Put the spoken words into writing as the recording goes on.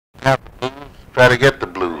try to get the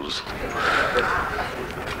blues.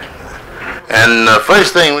 And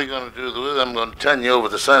first thing we're going to do is I'm going to turn you over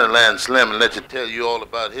to Sunnyland Slim and let you tell you all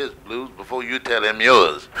about his blues before you tell him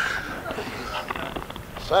yours.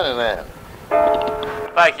 Sunnyland.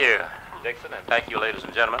 Thank you, Dixon, and thank you, ladies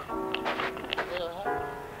and gentlemen.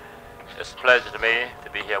 It's a pleasure to me to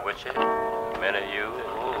be here with you. Many of you,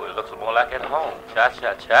 ooh, it looks more like at home.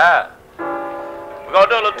 Cha-cha-cha. We're going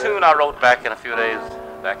to do a little tune I wrote back in a few days,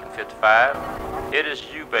 back in '55. It is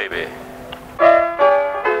you, baby.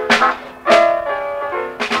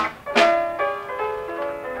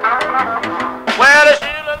 Well, it's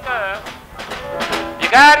you, little girl. You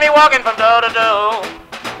got me walking from door to door.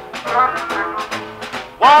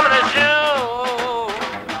 Woman, it's you.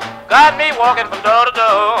 Got me walking from door to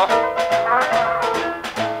door.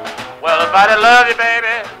 Well, if I didn't love you,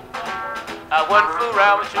 baby, I wouldn't fool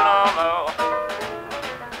around with you no more.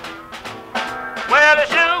 Well,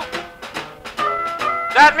 it's you.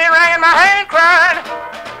 Got me wringing my hand crying.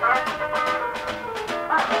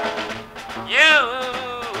 You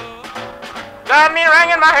got me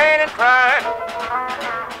wringing my hand and crying.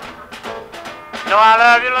 You know I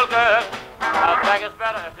love you, little girl. I think it's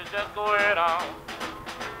better if you just go it on.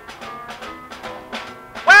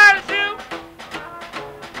 Well, it's you.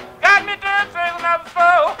 Got me doing things I never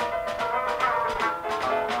before.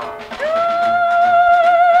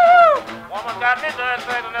 Woman got me doing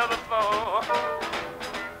things I never before.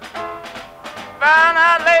 Found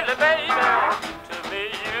out lately, baby, to me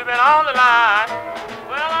you've been on the line.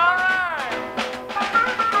 Well, all right.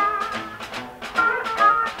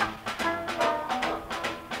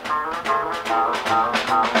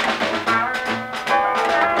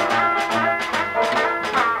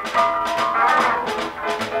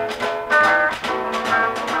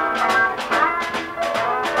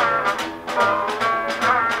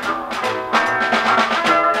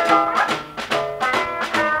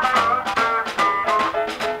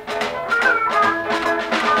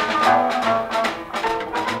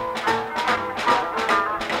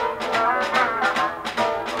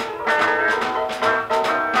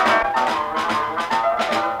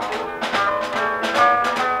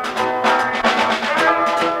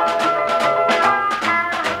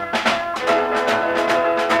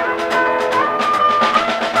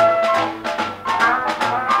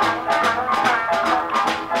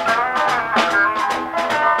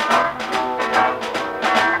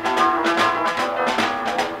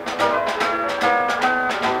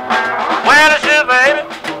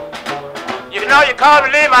 You called me,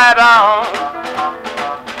 leave my hat on.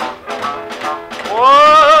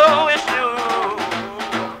 Oh, it's you.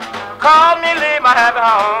 Called me, leave my hat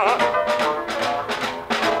on.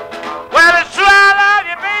 Well, it's true, I love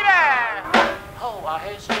you, baby. Oh, I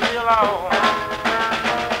hate to leave you alone.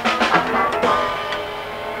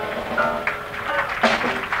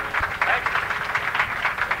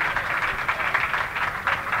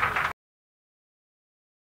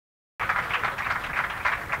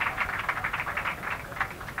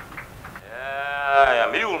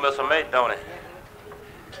 Mr. Mate, don't it?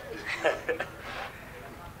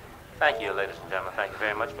 Thank you, ladies and gentlemen. Thank you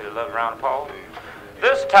very much for your love round of applause.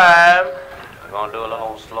 This time, we're going to do a little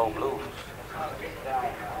old slow blues.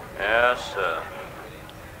 Yes, sir.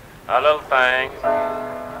 A little thing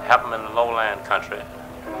happened in the lowland country.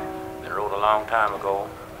 Been wrote a long time ago.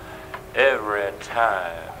 Every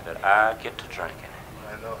time that I get to drinking.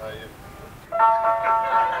 I know how you...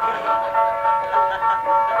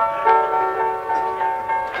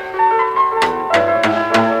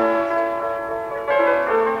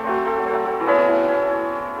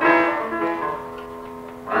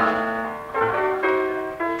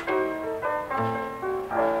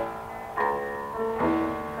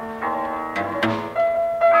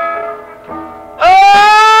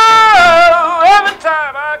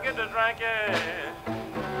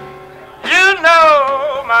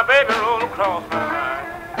 My baby rolled across my mind.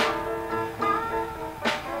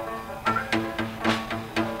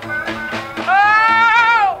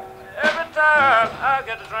 Oh, every time I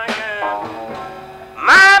get to drinking,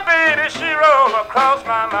 my baby, she rolled across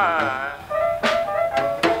my mind.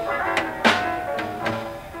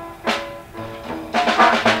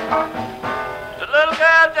 The little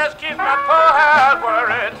girl just keeps my poor heart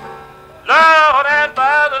worried. Lord, and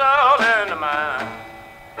buys it all into mine.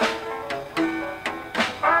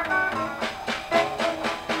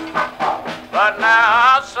 But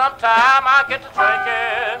now, sometime I get to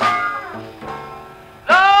drinking.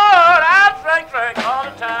 Lord, I drink all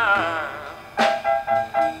the time.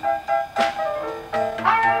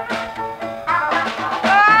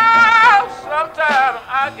 Oh, sometime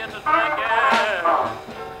I get to drinking.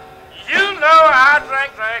 You know I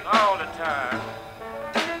drink all the time.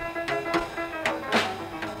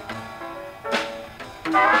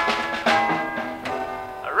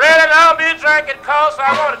 make it cause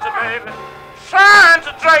I wanted to, baby. Trying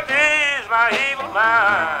to drink to ease my evil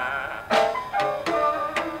mind.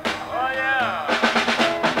 Oh, yeah.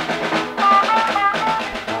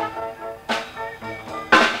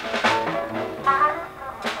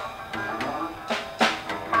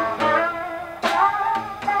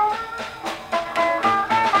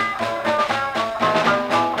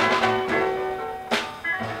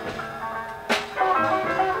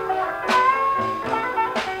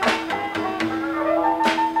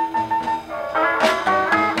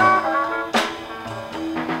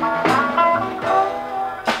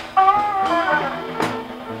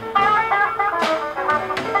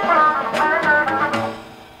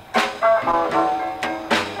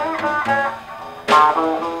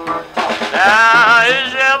 Now,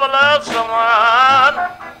 if you ever love someone,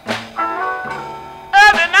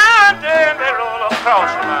 every now and then they roll across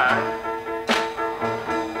your mind.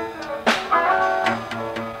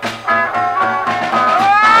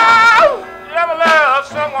 Oh, you ever loved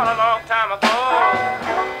someone a long time ago?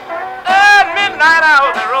 At midnight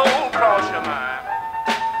hour they roll across your mind.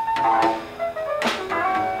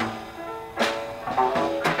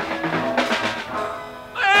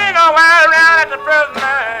 Ain't nowhere around at the present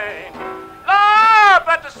time. Lord,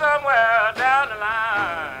 but there's somewhere down the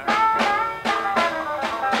line.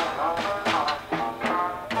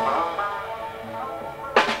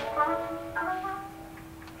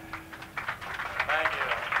 Thank you.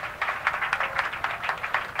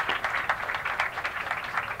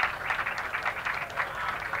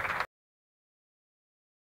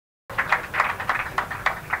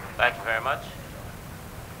 Thank you very much.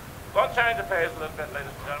 Gonna change the pace a little bit, ladies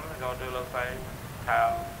and gentlemen. We're gonna do a little thing.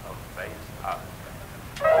 Town of Face Art.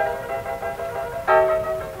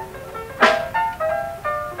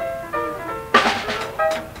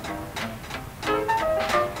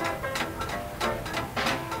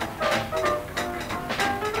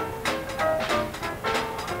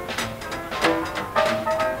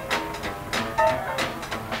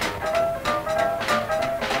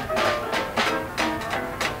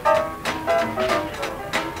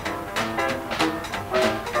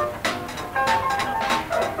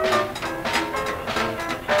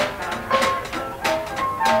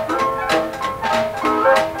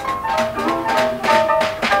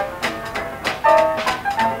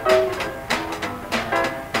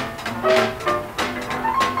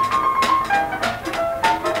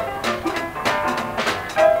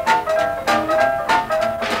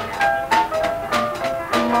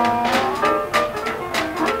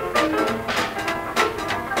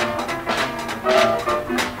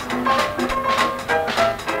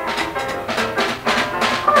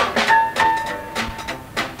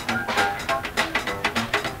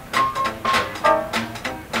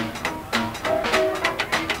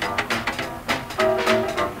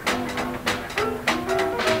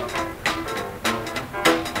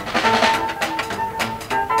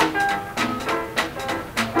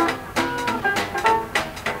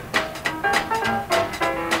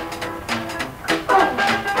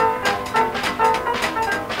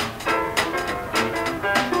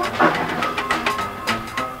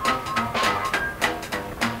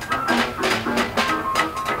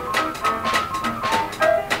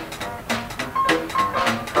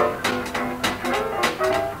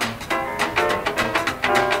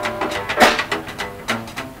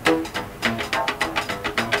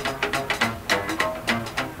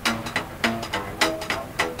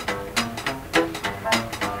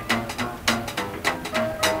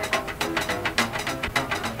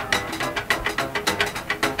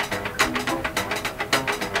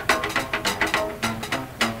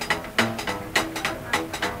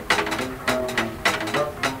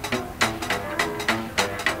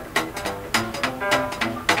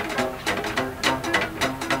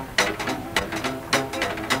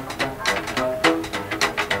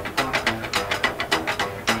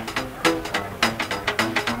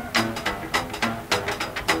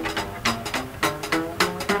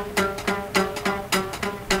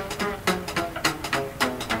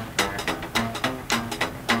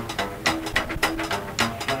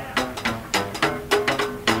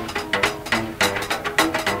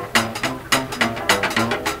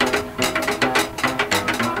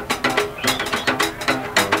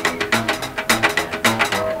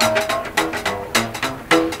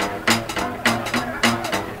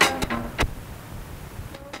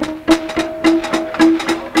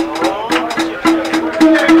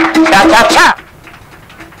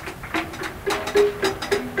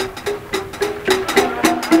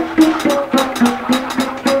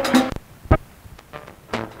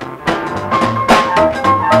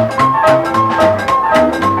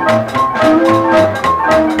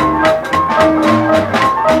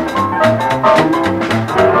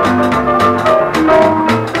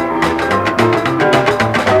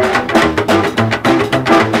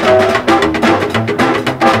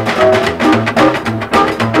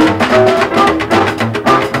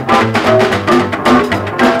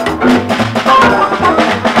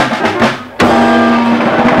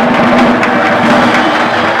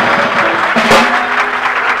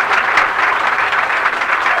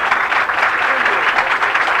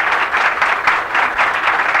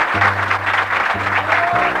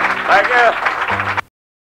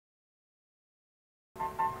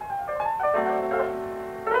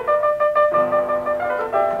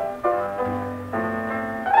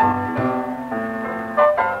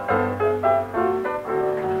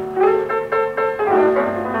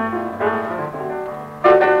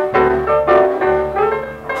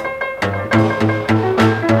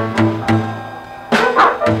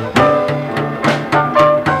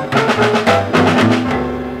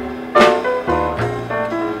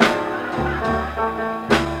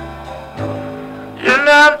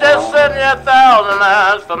 I'm just sitting here 1,000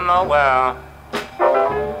 miles from nowhere.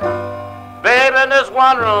 Baby, in this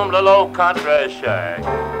one room, little old country shack.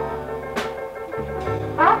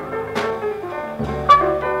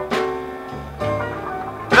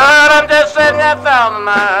 Lord, I'm just sitting here 1,000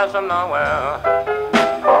 miles from nowhere.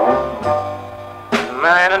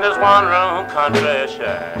 Man, in this one room country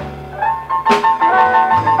shack.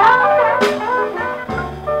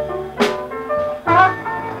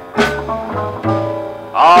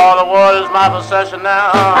 All the world is my possession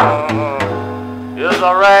now. Is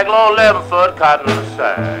a regular 11-foot cotton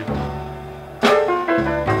sack.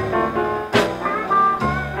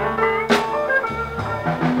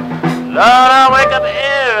 Lord, I wake up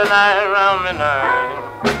every night around midnight.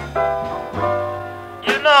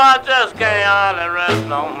 You know I just can't hardly rest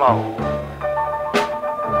no more.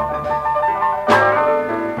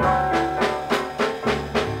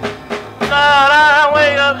 Lord, I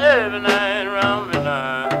wake up every night around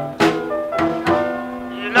midnight.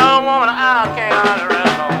 You know, woman, I can't hardly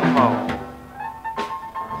rest no more.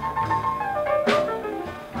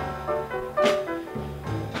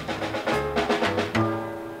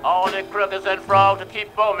 All the crickets and frogs to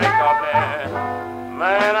keep for me company.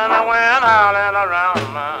 Man, and I went howling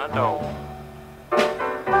around my door.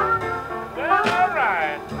 Well, all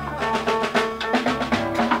right.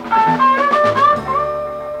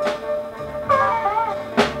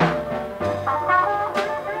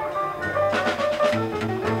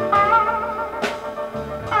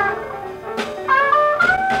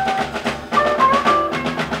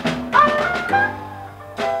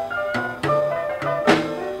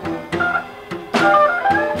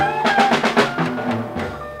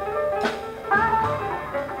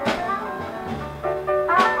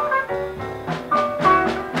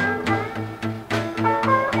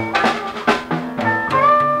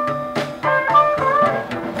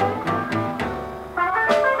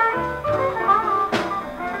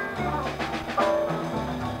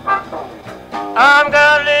 I'm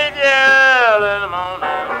gonna leave you early in the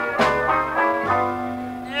morning.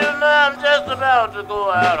 You know I'm just about to go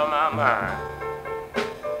out of my mind.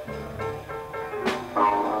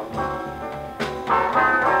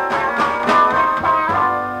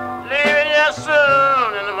 Leaving you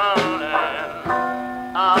soon in the morning.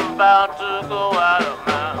 I'm about to go out of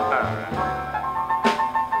my mind.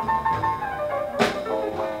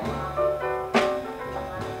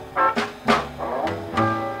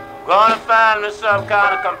 Gonna find me some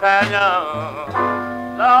kind of companion.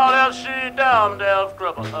 Lord, else she dumb, deaf,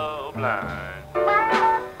 crippled, or blind.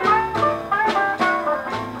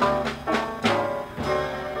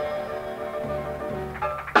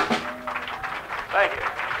 Thank you.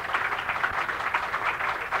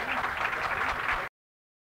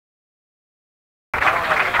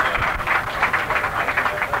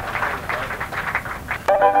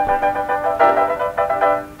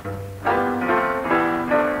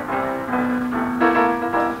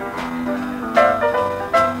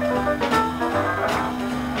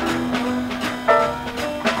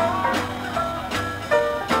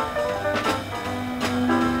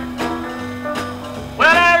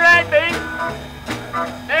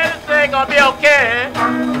 Gonna be okay.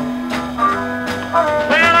 Well,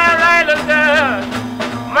 all right, little girl,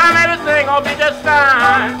 mama, everything gonna be just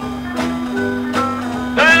fine.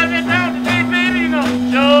 Girl, if you don't see, baby, you know,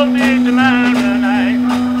 sure be tomorrow night.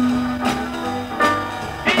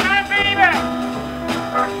 Be my baby,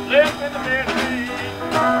 listen to me,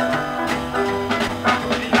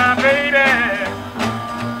 be my baby,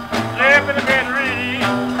 listen to me,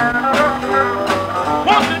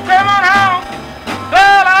 won't you come on home?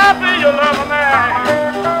 Girl, I'll be your lover, man.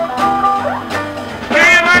 Give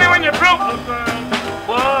you money when you're broke, little girl.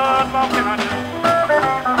 What more can I do?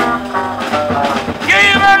 Give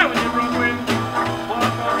you money when you're broke, baby. What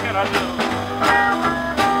more can I do?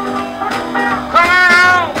 Come on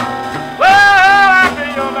home. Well, I'll be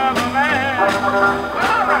your lover, man.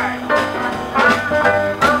 All right.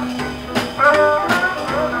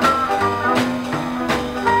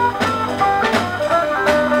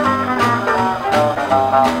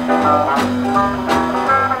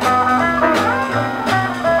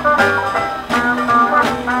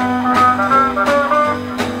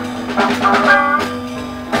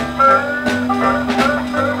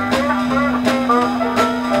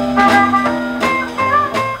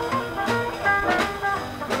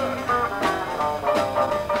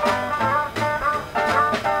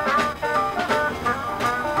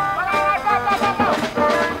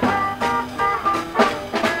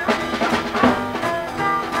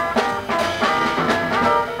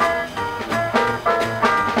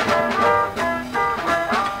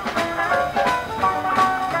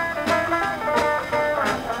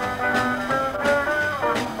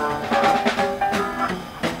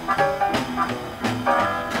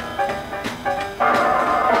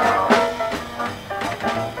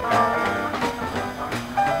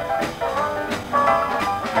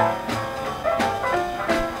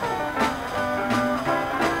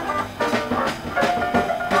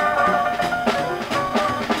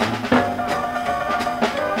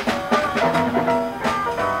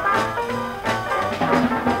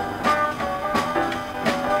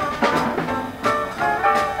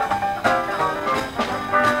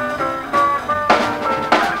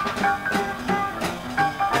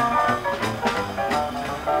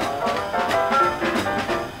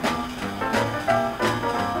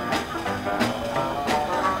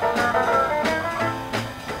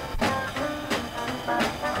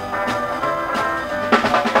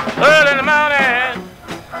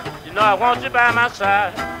 I want you by my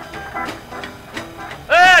side.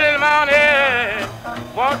 Early in the morning,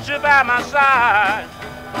 want you by my side.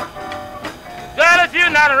 Girl, if you're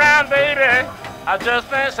not around, baby, I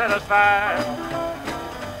just ain't satisfied.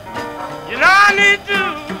 You know I need you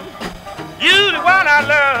the one I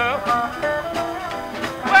love.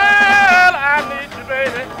 Well, I need you,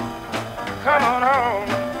 baby. Come on home.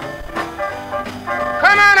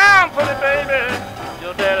 Come on home for me, baby.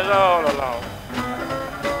 Your daddy's all alone.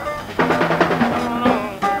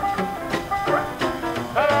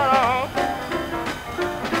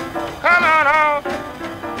 Come on home.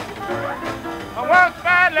 I want you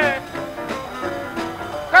badly.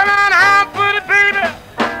 Come on home for the baby.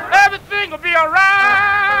 Everything will be alright.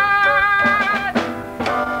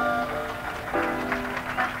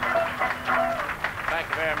 Thank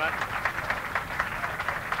you very much.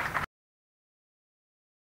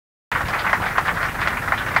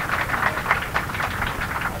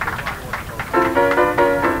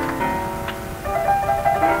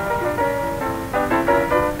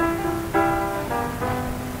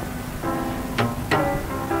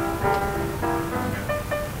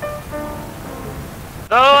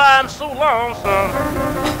 Though I'm so lonesome,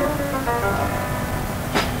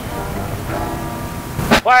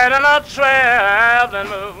 white in a traveling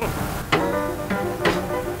mood.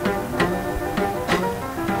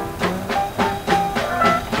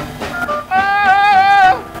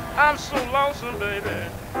 Oh, I'm so lonesome, baby.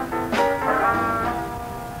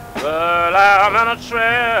 Well, I'm in a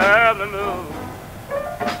traveling mood.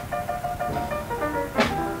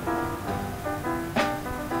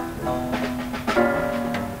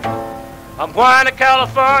 I'm going to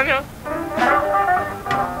California,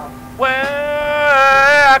 where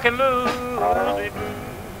I can lose the blues.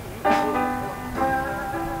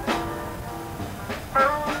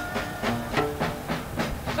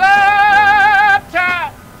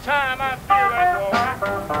 Sometime I feel like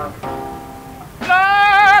walking.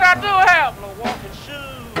 Lord, I do have no walking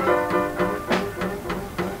shoes.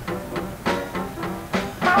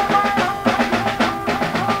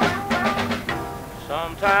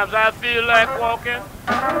 Sometimes I feel like walking,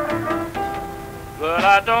 but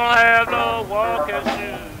I don't have no walking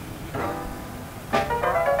shoes.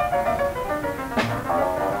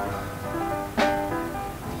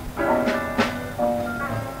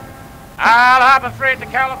 I'll hop a freight to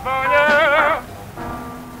California,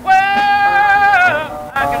 where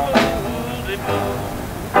I can lose the blues.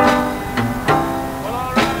 Well,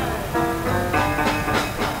 all right.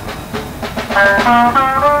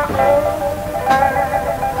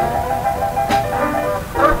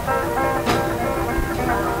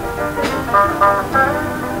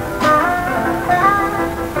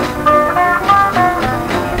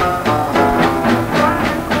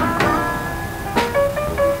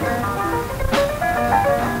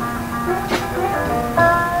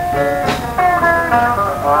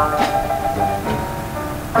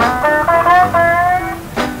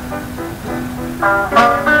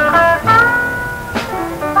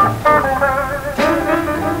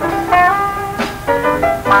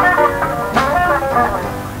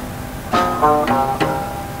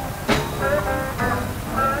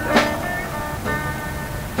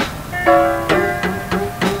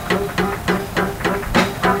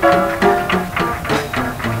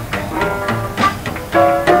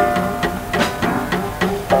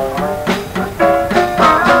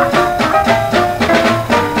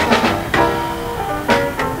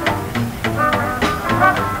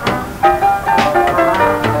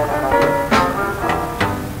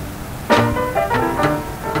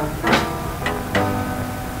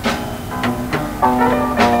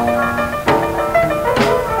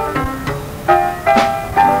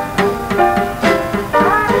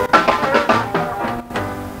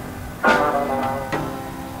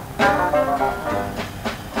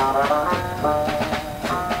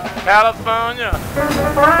 California,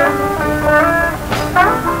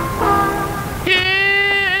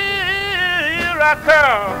 here I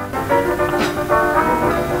come.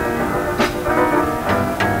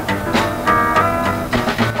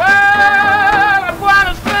 Well, I'm going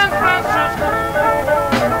to San Francisco.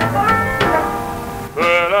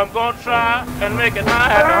 Well, I'm going to try and make it my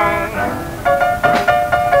happy home.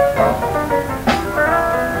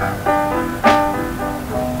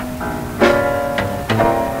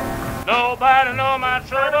 Nobody know my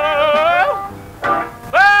trouble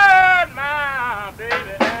but my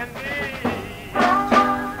baby and me.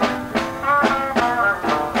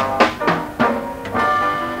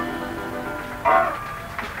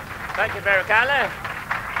 Thank you very kindly.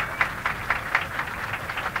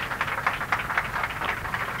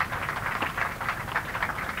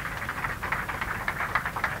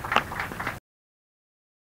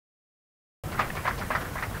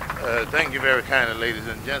 Thank you very kindly, ladies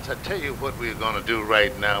and gents. I tell you what we're going to do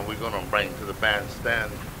right now. We're going to bring to the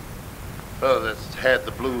bandstand a fellow that's had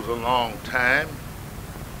the blues a long time.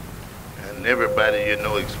 And everybody, you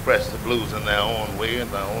know, express the blues in their own way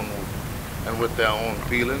and with their own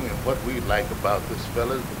feeling. And what we like about this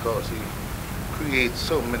fella is because he creates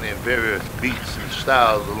so many various beats and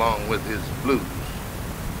styles along with his blues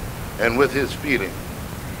and with his feeling.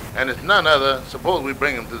 And it's none other, suppose we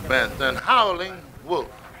bring him to the bandstand, Howlin Wolf.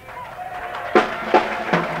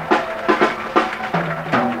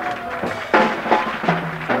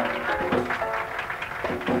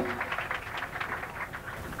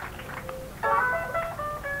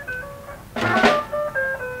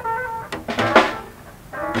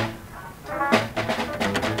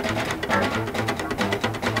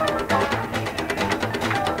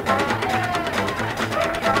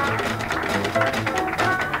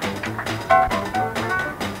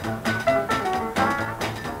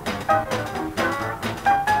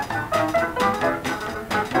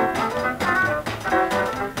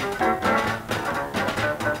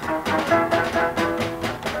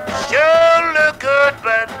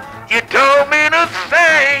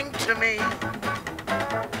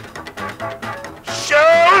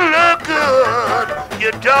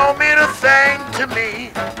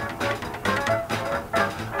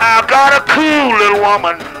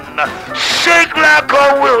 Woman, shake like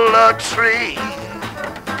a willow tree.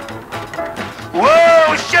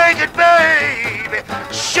 Whoa, shake it, baby,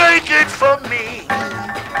 shake it for me.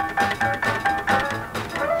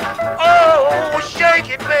 Oh, shake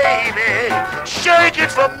it, baby, shake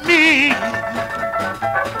it for me.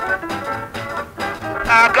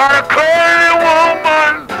 I got a crazy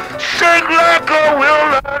woman, shake like a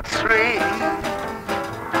willow tree.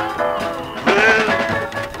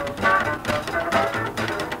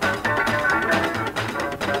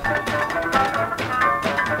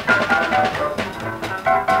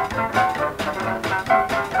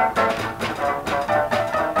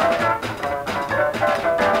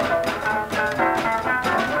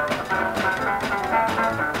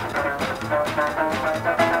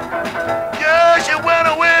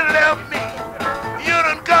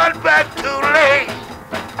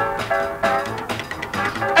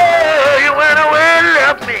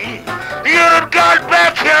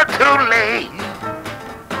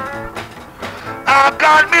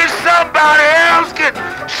 Somebody else can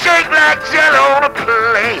shake like jello on a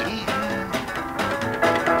plate.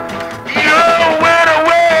 You went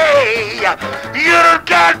away, you done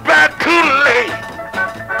got back too late.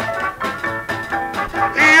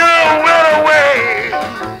 You went away,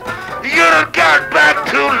 you done got back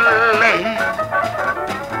too late.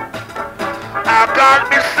 I got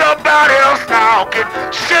me somebody else now can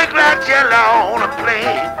shake like jello on a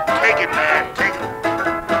plate. Take it, man, take it.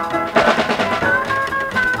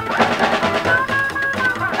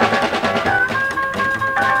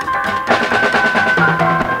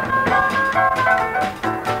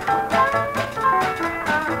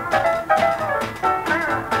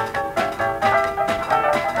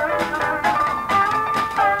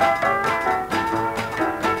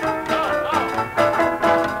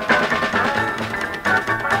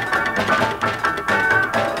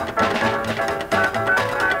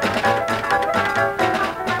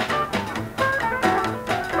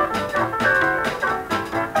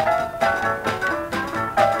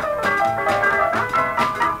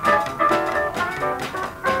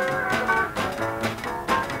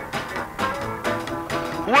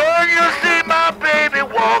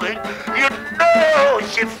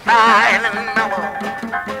 Fine and mellow.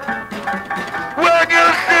 When you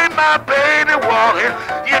see my baby walking,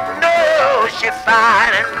 you know she's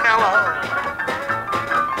fine and mellow.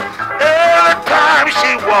 Every time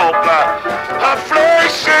she walks, her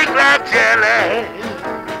flesh shake like jelly.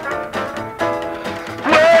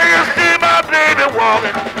 When you see my baby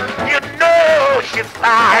walking, you know she's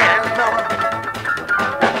fine and mellow.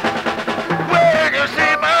 When you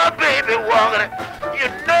see my baby walking, you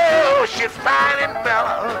know she's fine and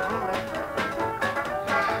mellow.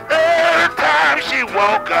 Every time she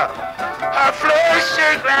walk, her flesh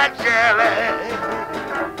shake like jelly.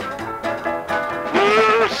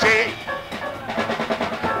 Oh, shake,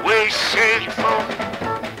 we shake for me.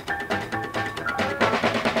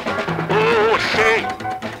 Oh, shake,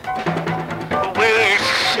 we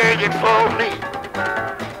shake it for me.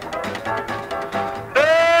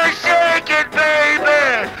 Oh, shake it,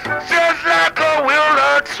 baby, just like a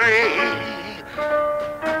willow tree.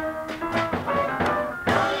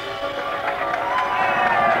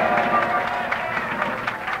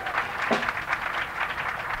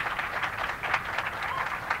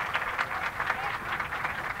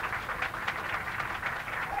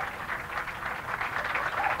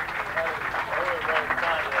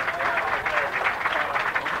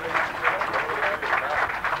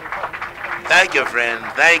 Thank you, friend.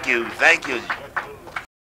 Thank you. Thank you.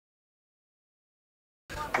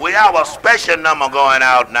 We have a special number going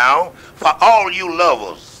out now for all you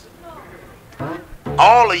lovers.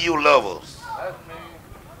 All of you lovers.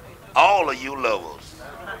 All of you lovers.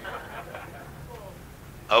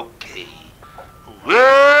 Okay.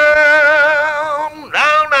 Well,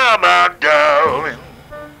 now, my darling.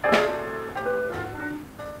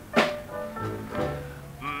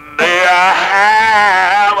 May I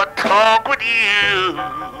have a talk with you?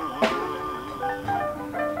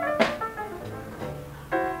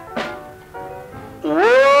 Whoa,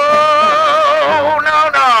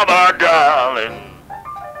 now, my darling.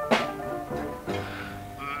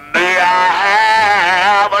 May I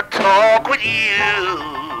have a talk with you?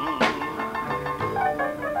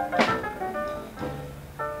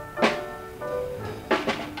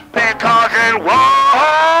 Because it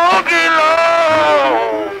won't be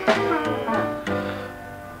long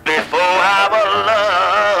before our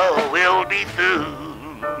love will be through.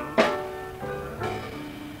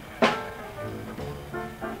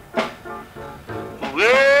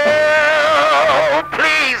 Well,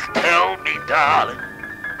 please tell me, darling,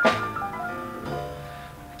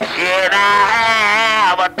 can I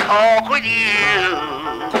have a talk with you?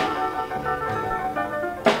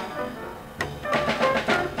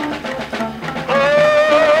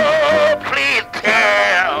 Oh, please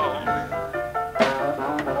tell me,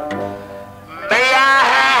 may I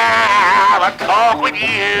have a talk with you?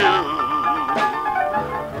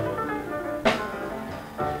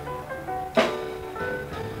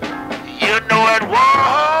 You know it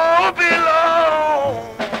won't be long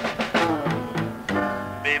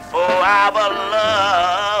before our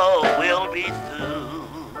love will be through.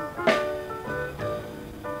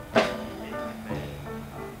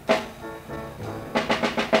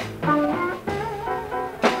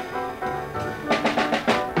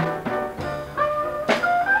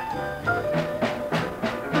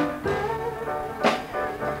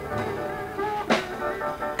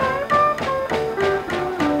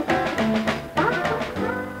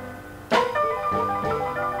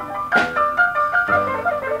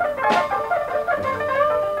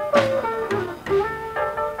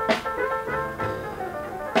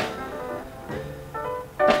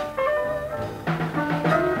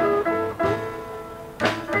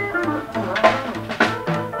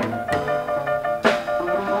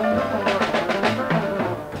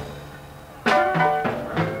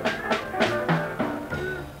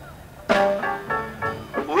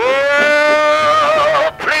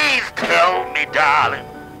 Well, please tell me, darling,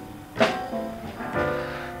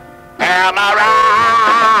 am I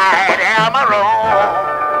right, am I wrong?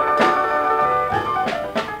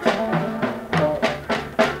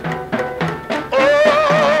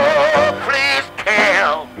 Oh, please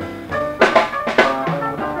tell me,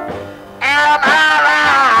 am I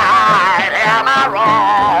right, am I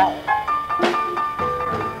wrong?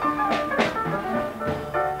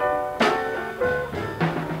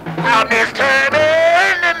 I'm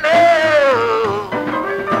determined to know,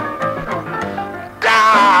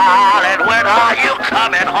 darling, when are you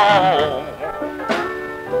coming home?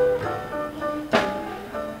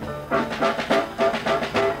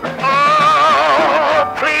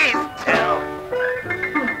 Oh, please tell me,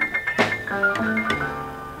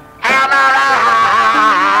 am I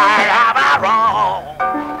right, am I wrong?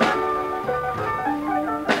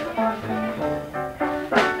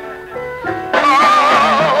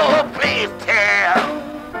 Oh, please tell,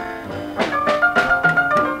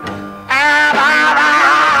 am I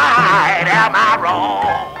right, am I wrong?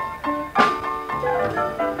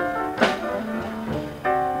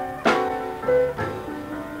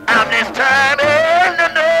 I'm determined to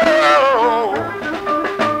know,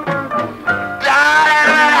 darling,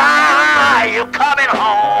 when are you coming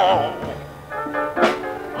home?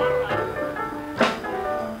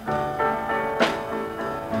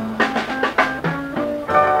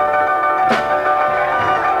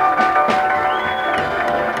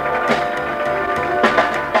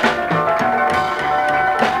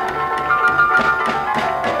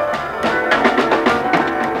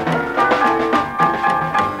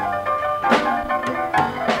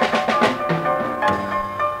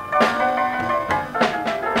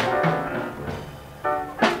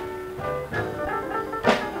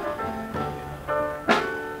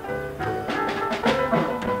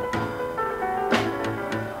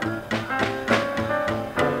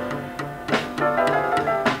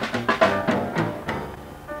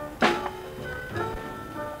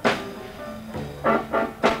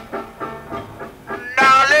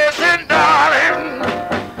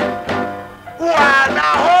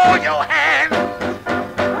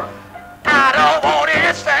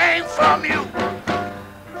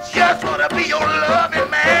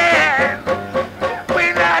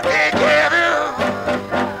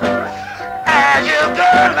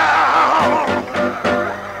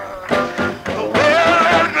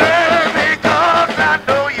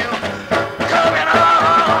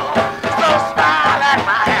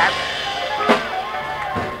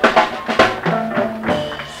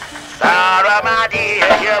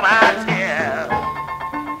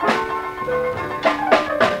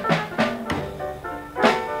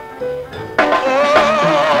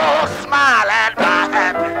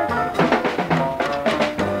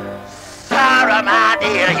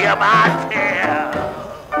 dear, hear my tale.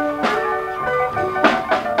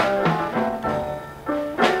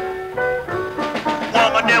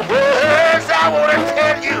 Woman, the words I want to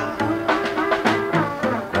tell you,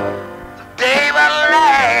 they will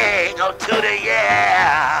lag to the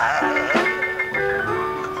year.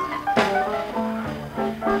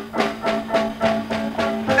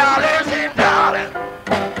 Now listen, darling,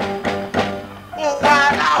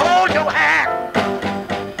 while I hold your hand,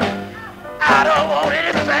 I don't want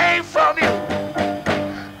anything from you.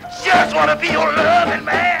 Just want to be your loving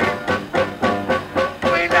man.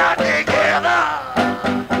 We're not together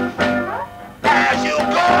as you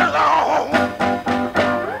go along.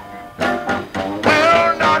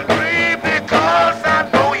 Will not grieve because I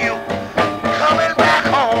know you coming back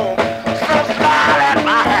home. So smile at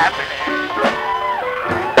my happiness.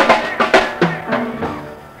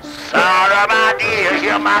 Sorry, my dear,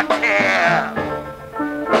 hear my tear.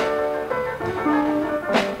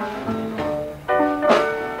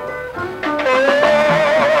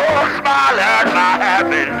 Oh, smile at my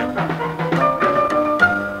happiness.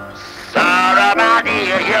 Sorry, my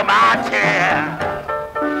dear, hear my tear.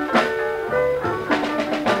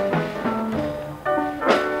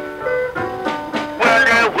 Well,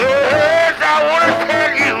 the words I want to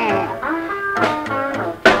tell you,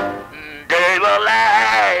 they will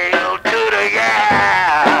lag to the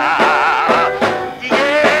year.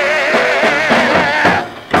 Yeah.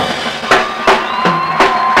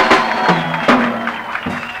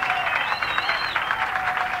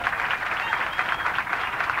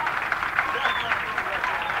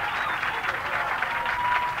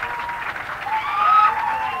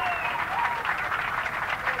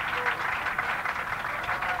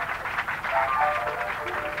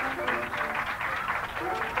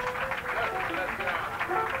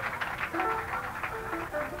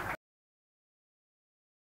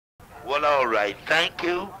 Well, all right, thank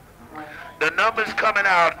you. The number's coming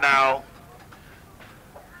out now.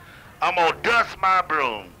 I'm gonna dust my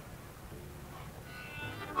broom.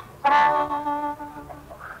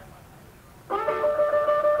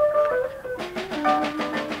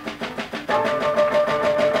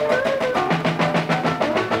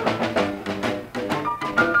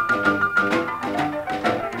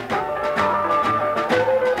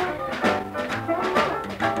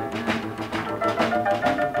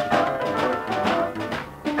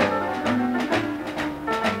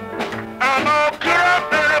 I'm gonna get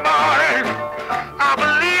up in the morning. I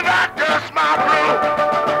believe I dust my broom.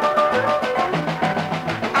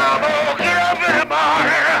 I'm gonna get up in the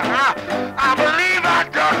morning. I believe I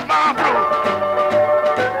dust my broom.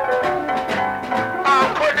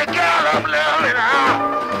 I'll quit the girl I'm loving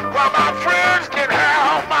while my friends can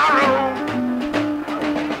have my room.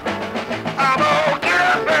 I'm gonna get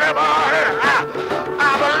up in the morning.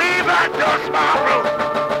 I believe I dust my broom.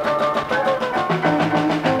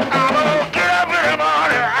 I'm gonna get up in the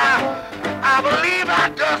morning. I believe I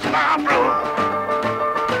dust my broom.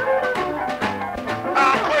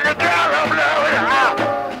 I'll quit the girl I'm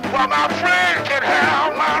loving while my friends can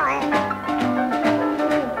have my room.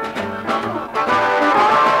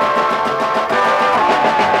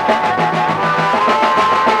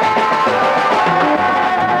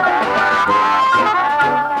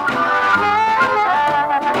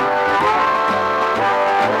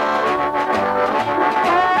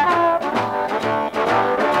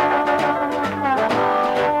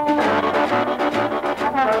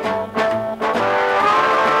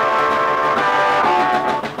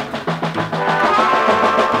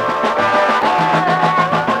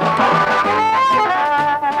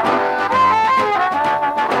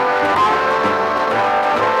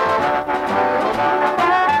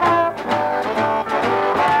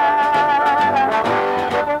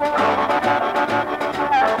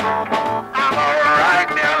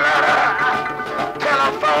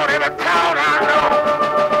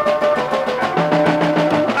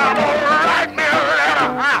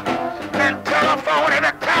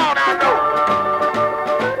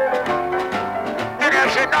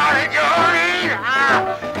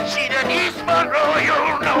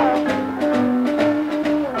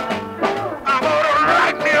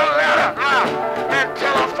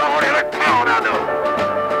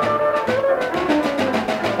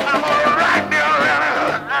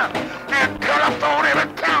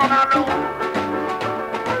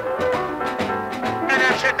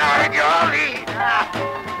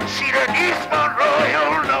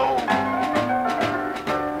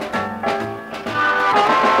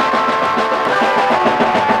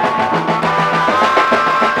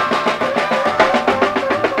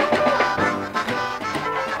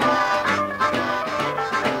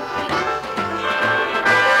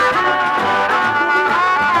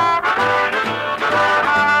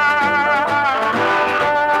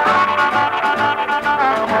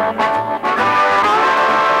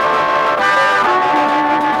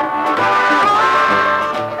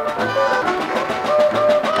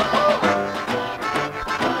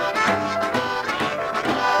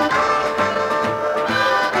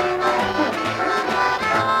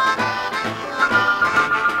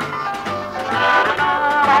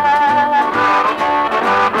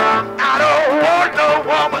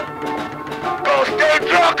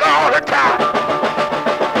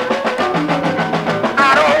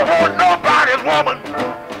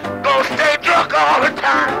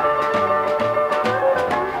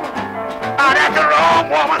 that's the wrong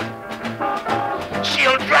woman.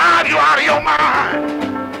 She'll drive you out of your mind.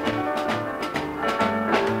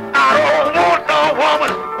 I don't want no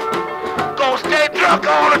woman gonna stay drunk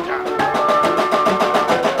all the time.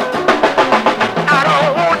 I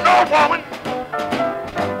don't want no woman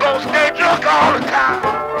gonna stay drunk all the time.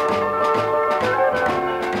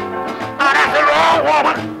 That's the wrong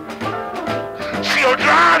woman. She'll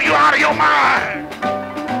drive you out of your mind.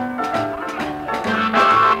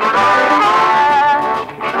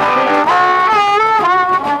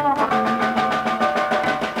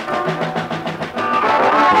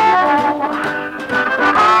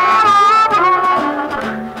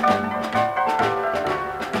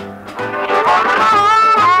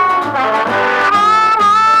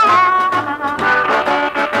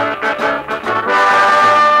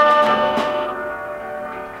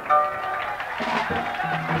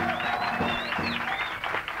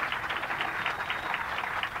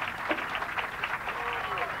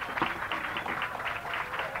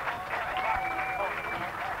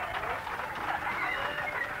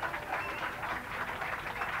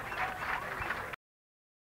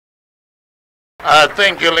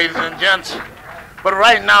 Thank you, ladies and gents. But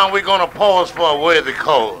right now, we're going to pause for a worthy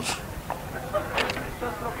cause. If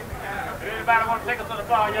anybody want to take us to the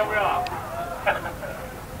bar, yeah, we are.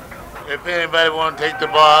 If anybody want to take the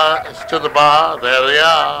bar, it's to the bar. There they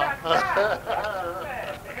are.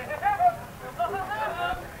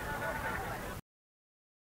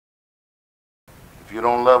 If you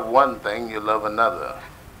don't love one thing, you love another.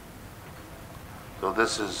 So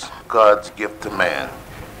this is God's gift to man.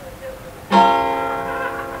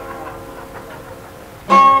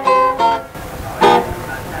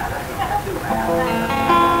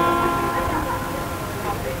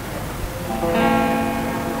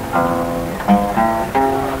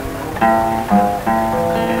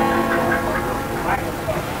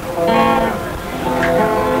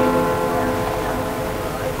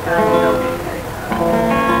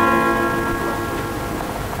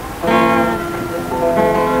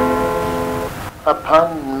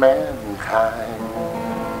 Upon mankind,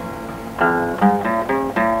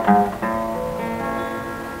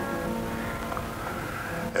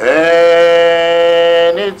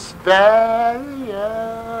 and its barrier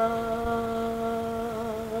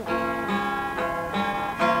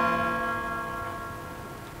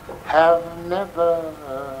have never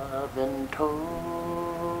been told.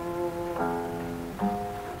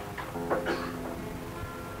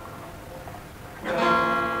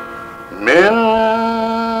 Men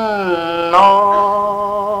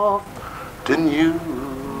often use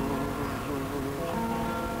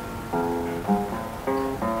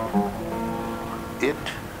it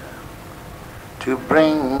to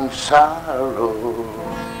bring sorrow.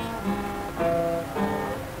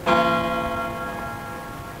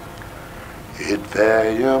 It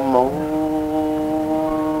value more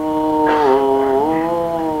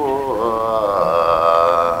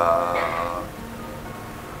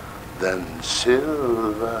than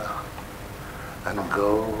silver and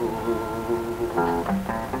gold.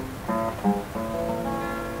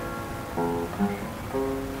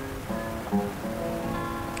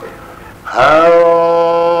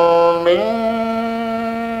 How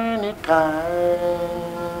many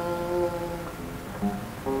times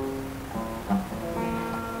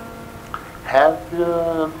have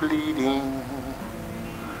your bleeding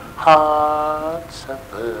heart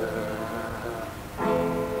suffered?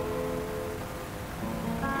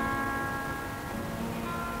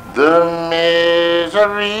 The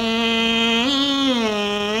misery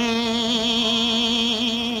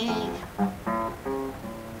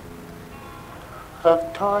of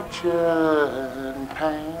torture and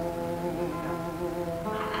pain.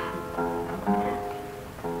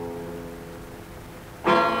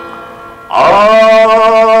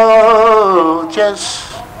 All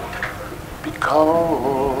just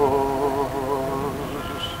because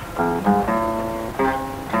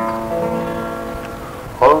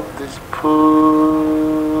of this poor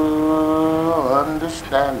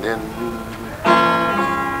understanding.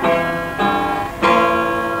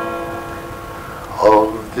 Of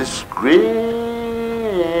this great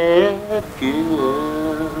gift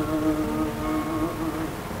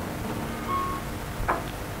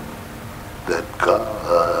that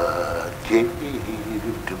God gave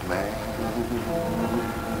to man.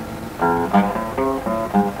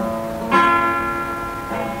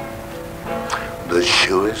 The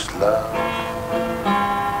surest love,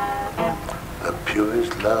 the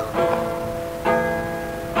purest love,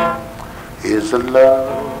 is a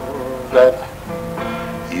love that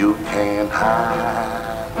you can't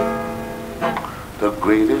hide. The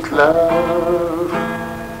greatest love,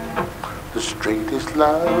 the straightest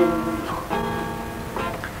love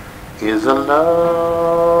is a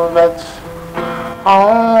love that's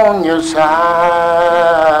on your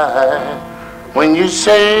side. When you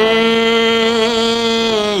say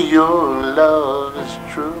your love is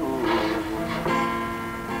true,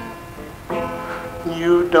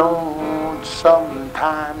 you don't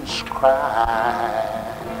sometimes cry.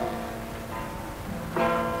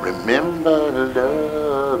 Remember,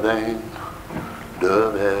 love ain't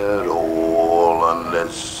love at all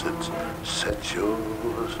unless it sets your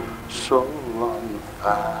soul on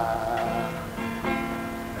fire.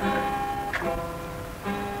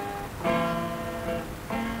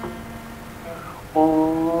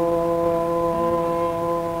 Oh,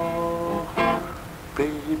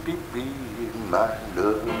 baby, be my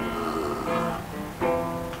love.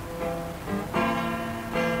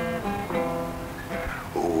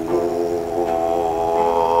 Oh,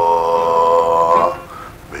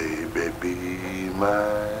 baby, be my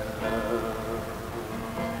love.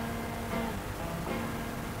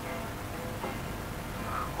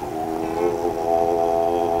 Oh,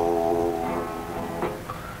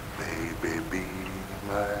 baby, be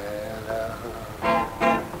my love.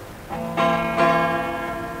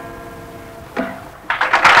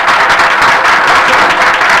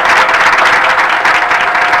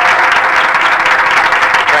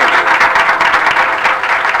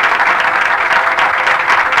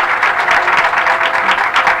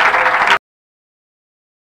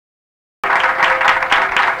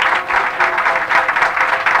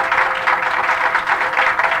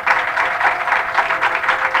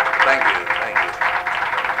 Thank you, thank you.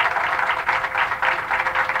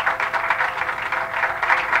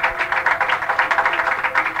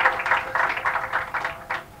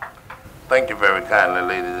 Thank you very kindly,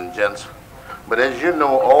 ladies and gents. But as you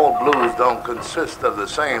know, all blues don't consist of the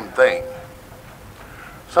same thing.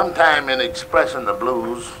 Sometime in expressing the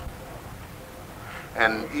blues,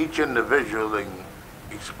 and each individual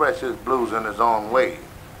expresses blues in his own way.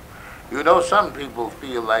 You know, some people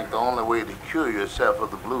feel like the only way to cure yourself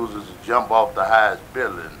of the blues is to jump off the highest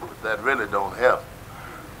building, but that really don't help.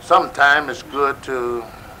 Sometimes it's good to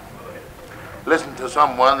listen to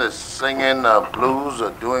someone that's singing a blues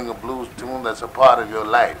or doing a blues tune that's a part of your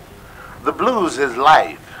life. The blues is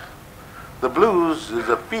life. The blues is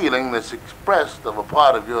a feeling that's expressed of a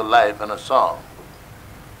part of your life in a song.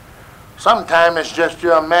 Sometimes it's just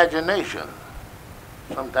your imagination.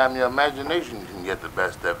 Sometimes your imagination can get the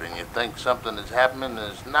best of it and you think something is happening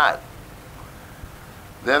and it's not.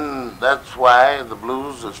 Then that's why the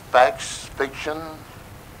blues is facts, fiction,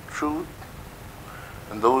 truth,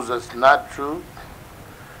 and those that's not truth.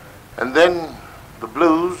 And then the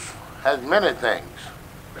blues has many things.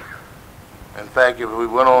 In fact, if I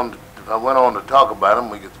went on to talk about them,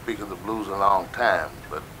 we could speak of the blues a long time,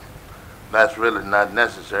 but that's really not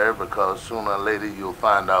necessary because sooner or later you'll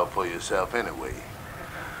find out for yourself anyway.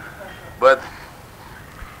 But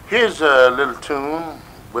here's a little tune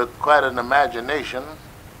with quite an imagination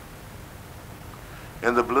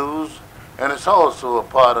in the blues, and it's also a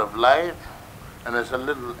part of life, and it's a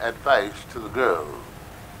little advice to the girls.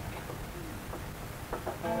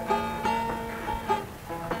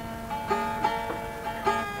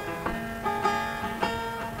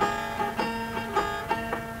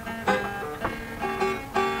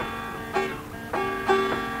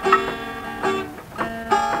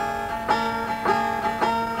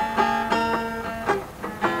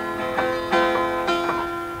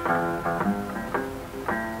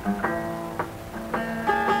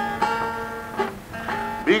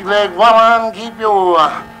 Big-leg woman, keep your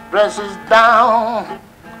dresses down.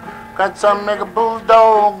 Got some make a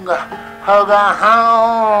bulldog, hug a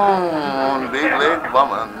hound. Big-leg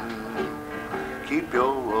woman, keep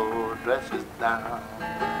your dresses down.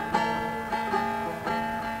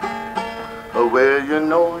 Well, you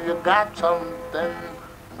know you got something,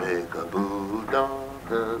 make a bulldog,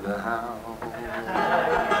 hug a hound.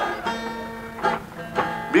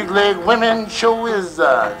 Big-leg women show is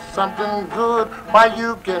something good. Why,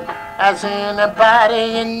 you can ask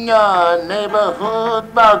anybody in your neighborhood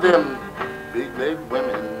about them big-leg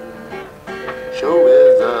women. Show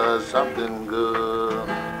is something good.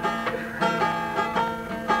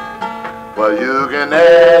 Well, you can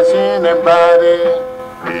ask anybody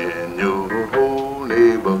in your whole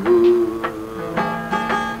neighborhood.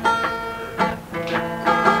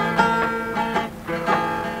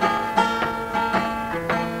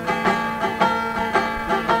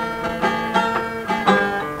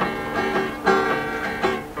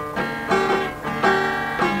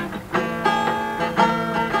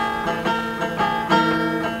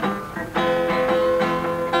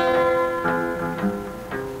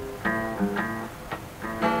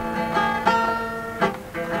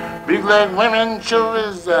 Big leg women sure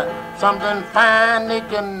is something fine. They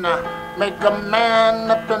can make a man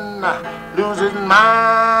up and lose his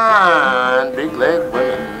mind. Big leg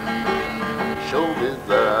women sure is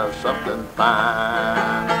something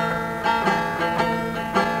fine.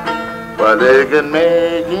 But they can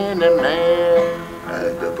make any man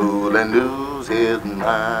act a fool and lose his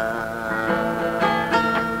mind.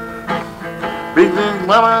 Big leg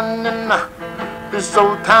woman and this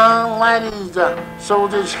old town, why these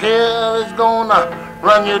soldiers here is gonna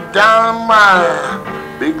run you down,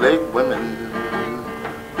 my big leg women.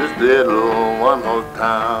 This little one-horse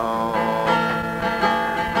town.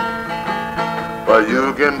 But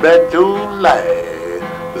you can bet your life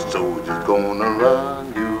the soldier's gonna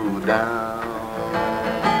run you down.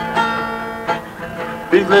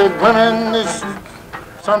 Big leg women is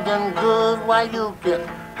something good. Why you can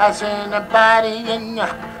ask anybody in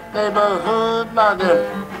your neighborhood about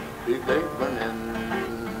them big leg women.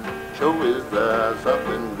 Show is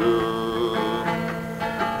something good.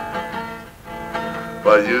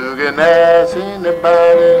 But you can ask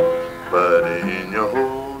anybody, but in your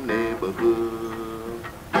whole neighborhood.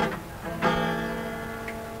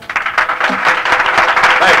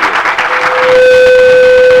 Thank you.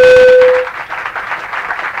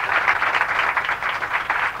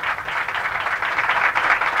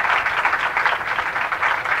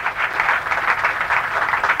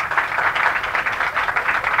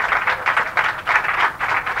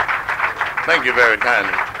 Thank you very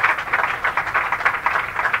kindly.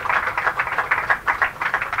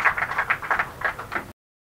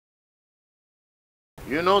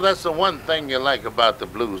 You know, that's the one thing you like about the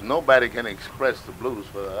blues. Nobody can express the blues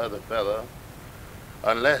for the other fella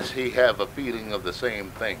unless he have a feeling of the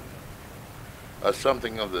same thing or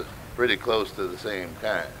something of the pretty close to the same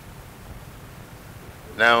kind.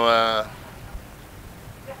 Now,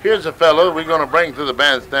 here's a fellow we're going to bring to the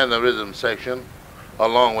bandstand, the rhythm section,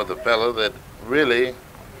 along with a fellow that really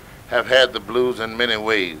have had the blues in many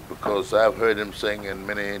ways, because I've heard him sing in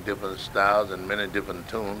many different styles and many different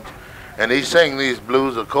tunes. And he sang these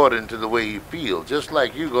blues according to the way he feels, just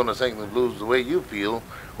like you're going to sing the blues the way you feel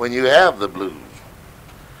when you have the blues.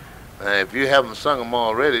 If you haven't sung them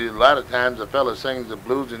already, a lot of times a fella sings the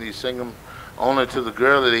blues and he sings them only to the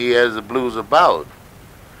girl that he has the blues about.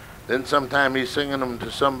 Then sometime he's singing them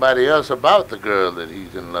to somebody else about the girl that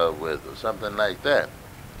he's in love with or something like that.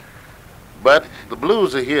 But the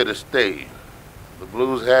blues are here to stay. The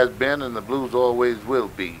blues has been and the blues always will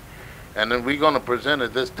be. And then we're going to present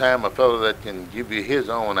at this time a fellow that can give you his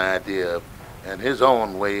own idea and his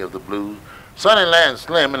own way of the blues. Sunnyland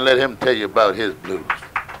Slim, and let him tell you about his blues.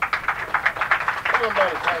 Tell him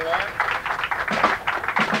about it, Sunnyland.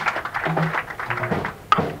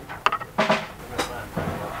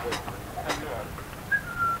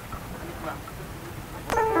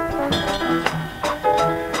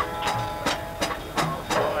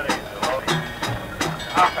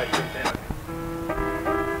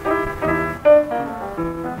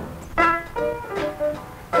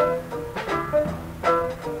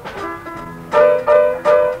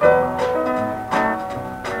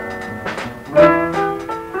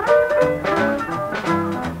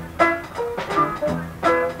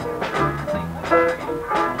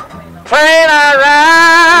 Train I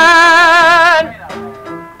ride,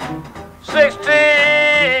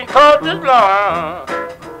 16 coaches long.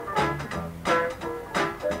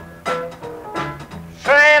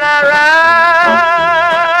 Train I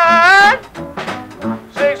ride,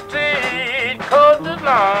 16 coaches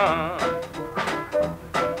long.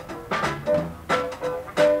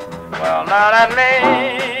 Well, now that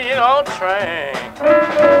mean old train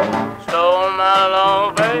stole my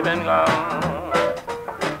little baby and gone.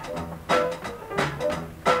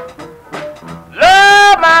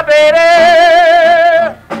 My baby,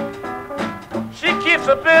 she keeps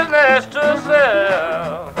her business to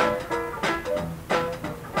herself.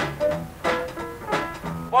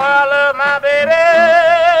 Boy, I love my baby.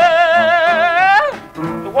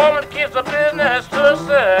 The woman keeps her business to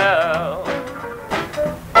herself.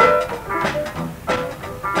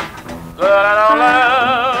 But I don't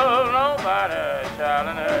love nobody, child,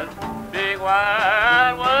 in this big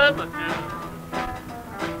wide world but you.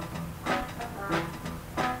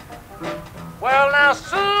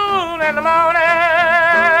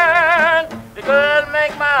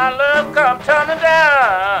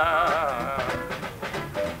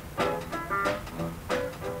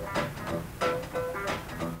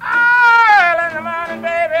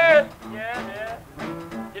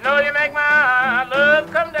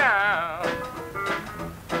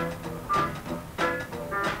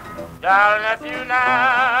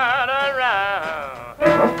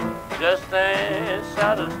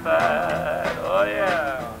 satisfied. Oh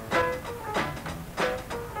yeah.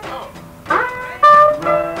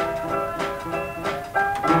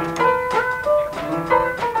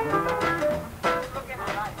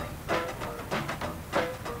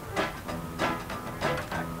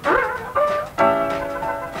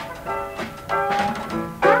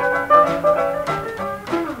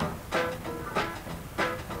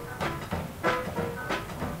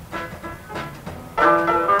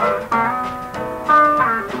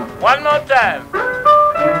 One more time.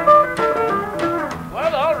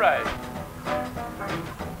 Well, all right.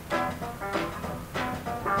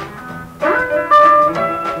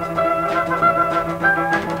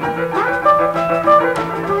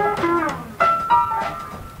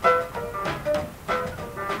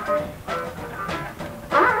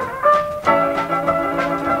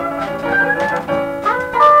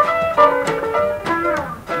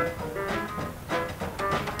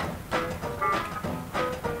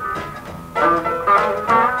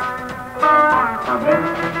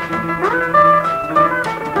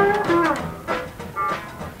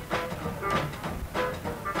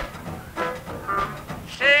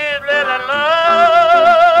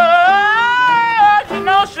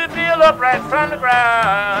 Right from the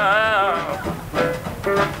ground.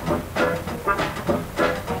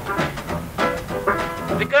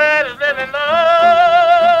 The girl is living low.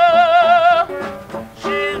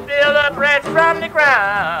 She's built up right from the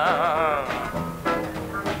ground.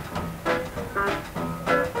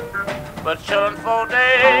 But chillin' 4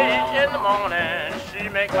 days in the morning, she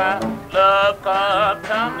make my love come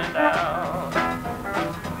tumbling down.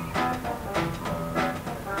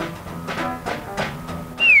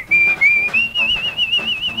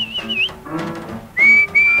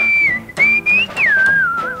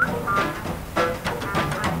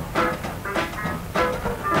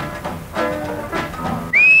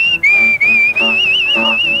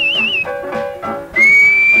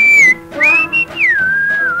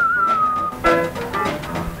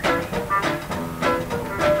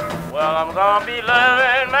 I'm gonna be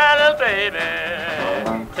loving my little baby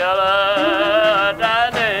till I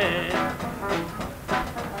die.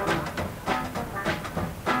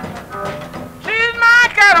 She's my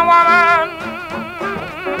kind of woman,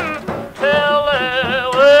 tell her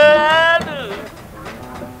what I do.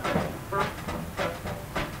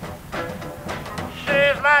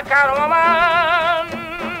 She's my kind of woman,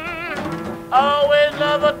 always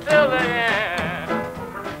love her till the end.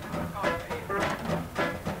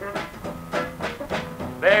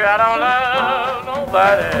 Baby, I don't love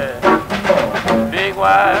nobody. Big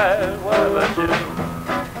wife, what about you?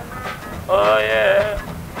 Oh yeah,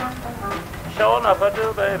 sure enough I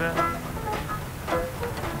do, baby.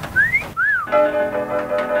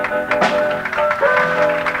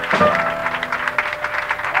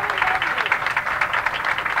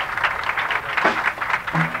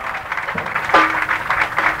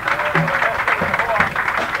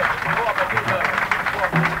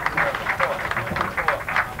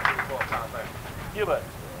 Hubert.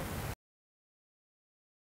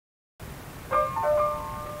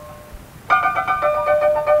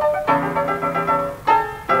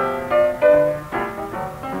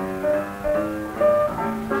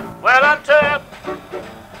 Well, I'm tough,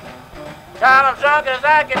 kind of drunk as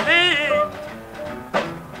I can be.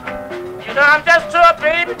 You know I'm just tough,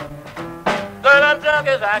 baby. Girl, I'm drunk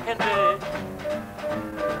as I can be.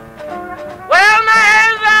 Well, my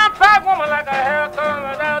hands down, pack woman like a hair comb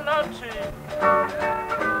without no teeth.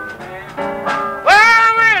 Well,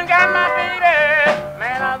 I went and got my baby.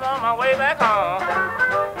 Man, I was on my way back home.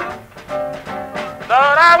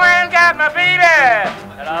 Lord, I went and got my baby,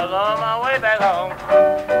 and I was on my way back home.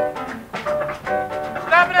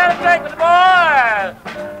 Stopping at a drink with the boys.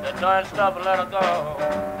 The joint stop and let her go.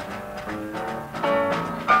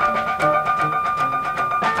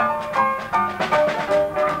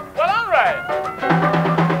 Well, all right.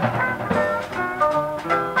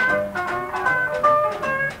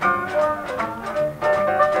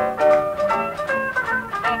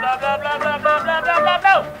 Blow, blow, blow, blow, blow, blow, blow, blow,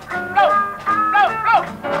 blow, blow, blow, blow.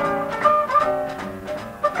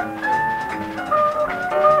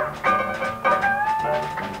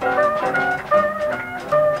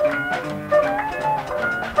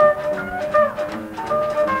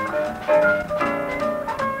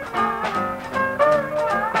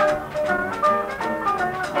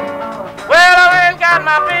 Well, I went and got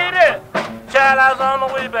my baby. Child, I was on my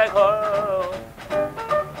way back home.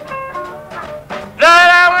 Lord,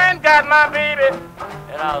 I went and got my baby,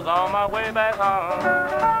 and I was on my way back home.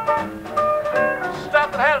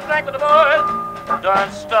 Stopped and had a drink with the boys.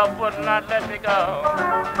 Darn stuff would not let me go.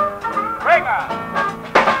 Break out.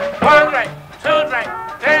 One drink, two drinks,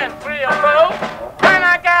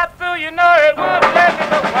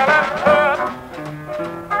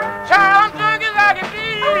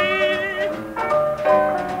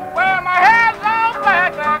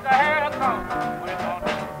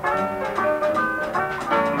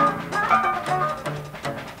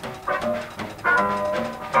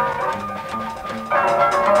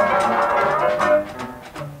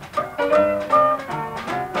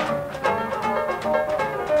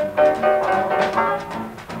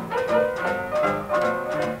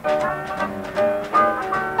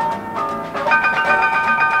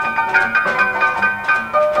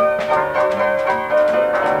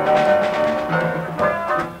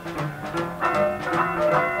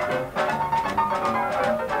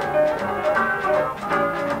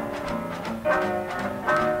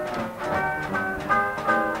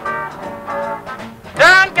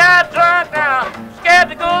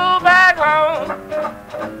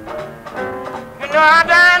 I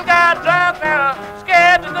done got drunk and I'm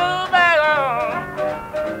scared to go back home.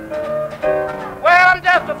 Well, I'm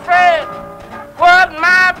just afraid what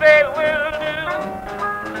my baby will do.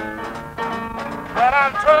 But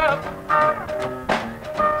I'm drunk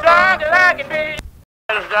as I can be. Ladies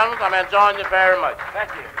and gentlemen, I'm enjoying you very much.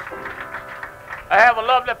 Thank you. I have a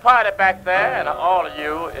lovely party back there, and all of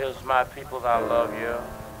you is my people. I love you.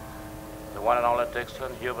 The one and only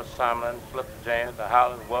Dixon, Hubert Sumlin, Clifton James, the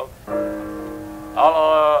Howlin Wolf. All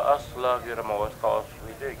of us love you the most because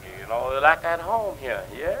we dig you. You know, we're like at home here,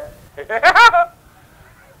 yeah?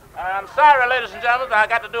 I'm sorry, ladies and gentlemen, I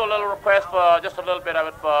got to do a little request for just a little bit of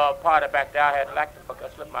it for a party back there. I had like to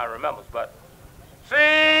slip my remembers, but see,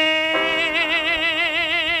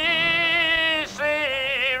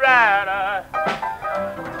 rider,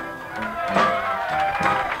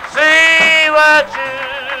 see what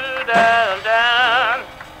you done.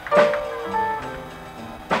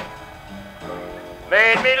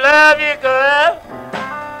 Made me love you, girl.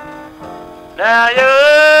 Now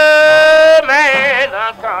your man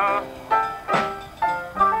done come.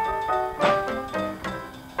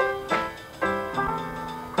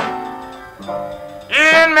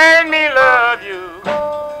 You made me love you.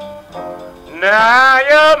 Now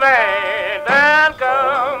your man done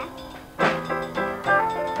come.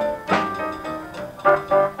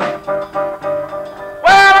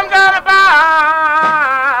 Well, I'm gonna buy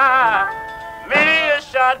me a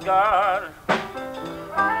shotgun.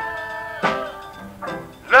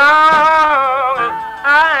 Long as I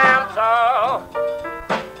am tall,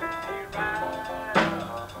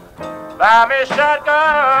 buy me a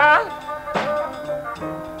shotgun.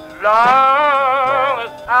 Long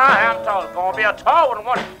as I am tall, it's gonna be a tall one,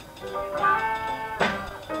 won't it?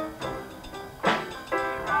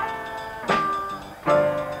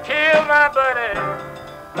 Kill my buddy.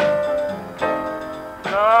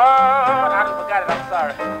 No, I forgot it. I'm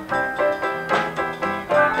sorry.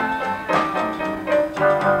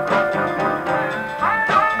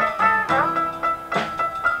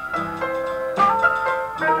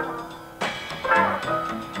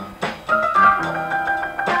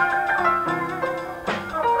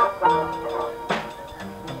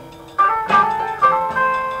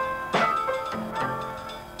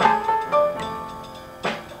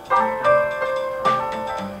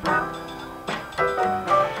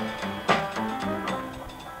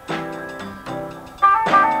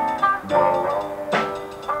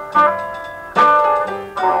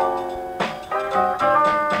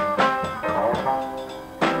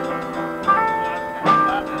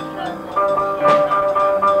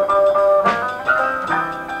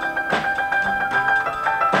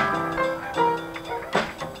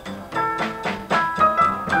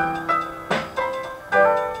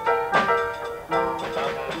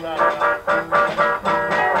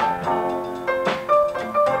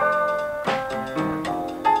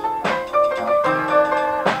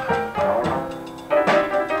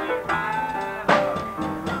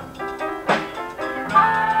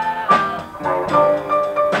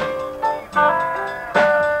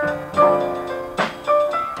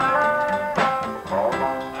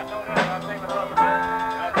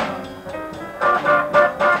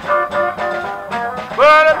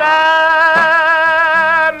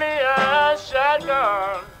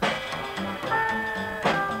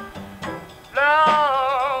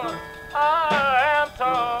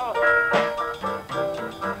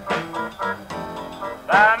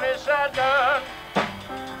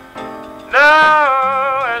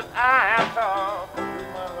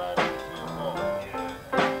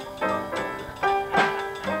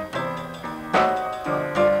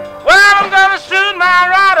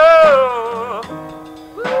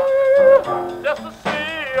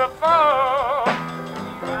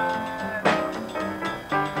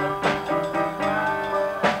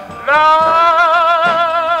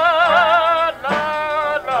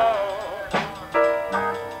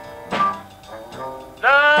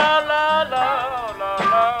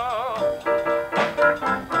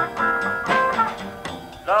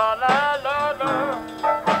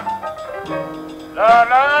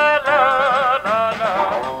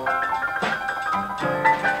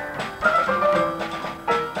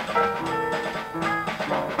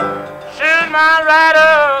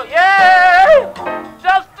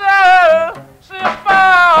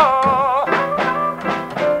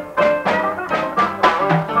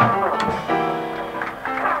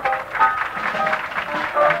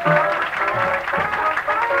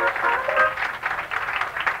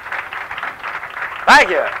 Thank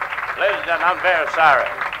you. Ladies and gentlemen, I'm very sorry.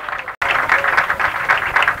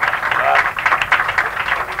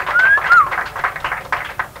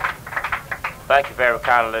 Thank you very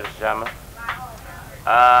kindly, ladies and gentlemen.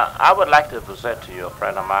 I would like to present to you a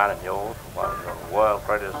friend of mine and yours, one of the world's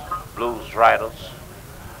greatest blues writers,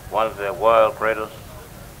 one of the world's greatest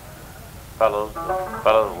fellows. The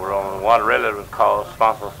fellows were on one really was called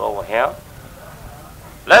sponsors over him.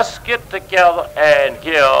 Let's get together and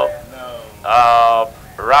give a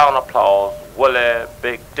round of applause, Willie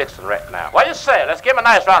Big Dixon right now. What you say? Let's give him a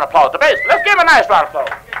nice round of applause. The bass, let's give him a nice round of applause.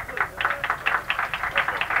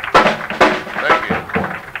 Thank you.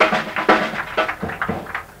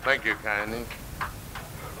 Thank you kindly.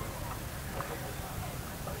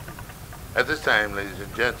 At this time, ladies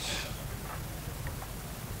and gents,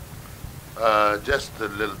 just a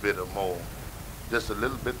little bit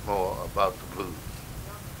more about the blues.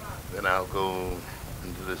 Then I'll go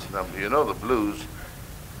into this number. You know, the blues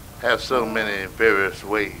have so many various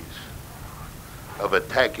ways of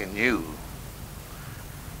attacking you.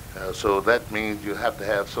 So that means you have to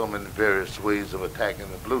have so many various ways of attacking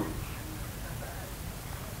the blues.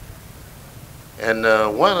 And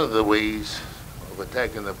one of the ways of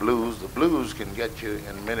attacking the blues can get you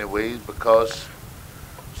in many ways, because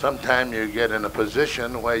sometimes you get in a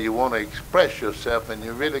position where you want to express yourself and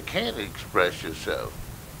you really can't express yourself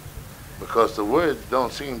because the words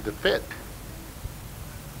don't seem to fit.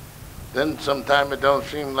 Then sometimes it don't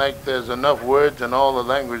seem like there's enough words in all the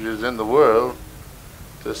languages in the world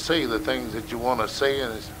to say the things that you want to say,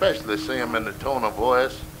 and especially say them in the tone of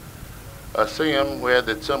voice, or say them where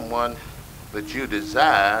that someone that you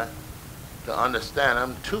desire to understand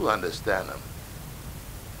them, to understand them.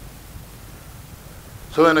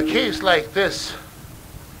 So in a case like this,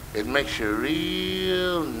 it makes you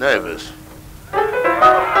real nervous.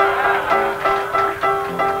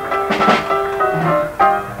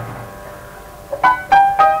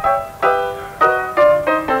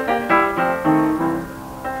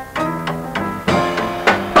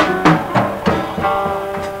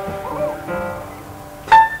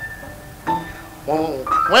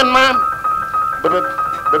 When my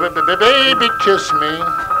baby kissed me,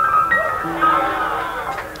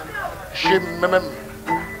 she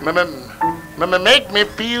make me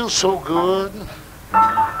feel so good.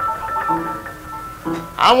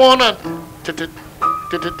 I wanna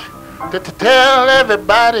tell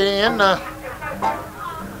everybody in the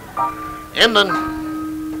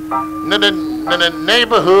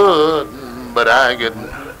neighborhood, but I get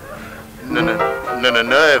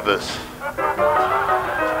nervous.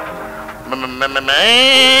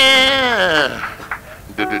 Man,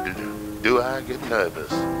 do I get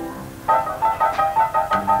nervous?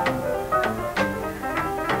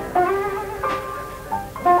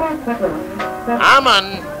 I'm a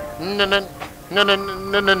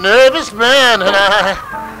nervous man, and I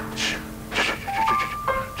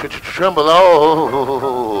tremble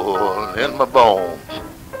all in my bones.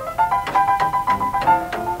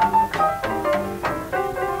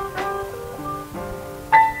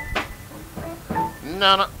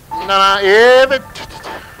 Now, every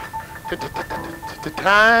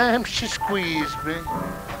time she squeezed me,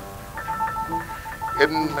 it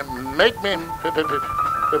make me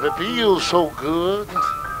feel so good.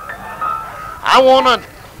 I wanna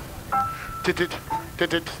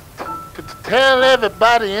tell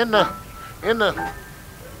everybody in the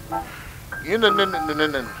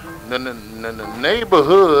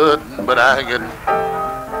neighborhood, but I get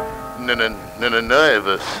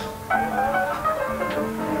nervous.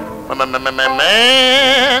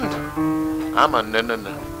 Man, I'm a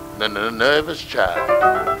nervous child.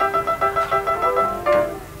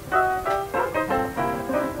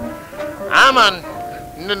 I'm a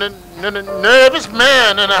nervous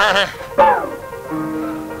man, and I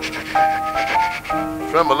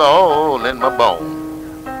tremble all in my bones.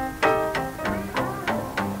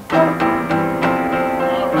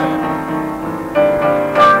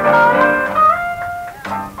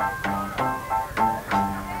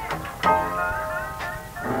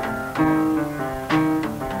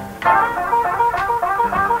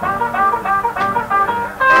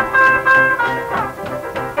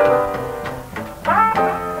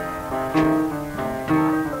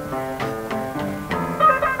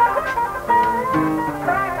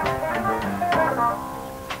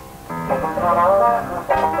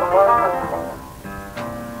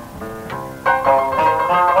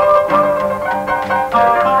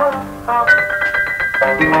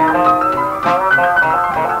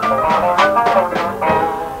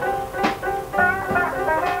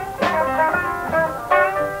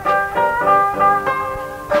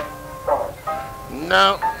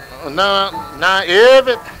 Now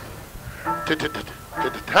every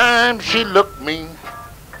time she looked me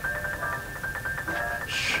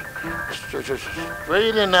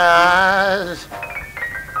straight in the eyes,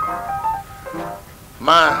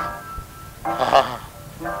 My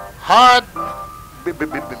heart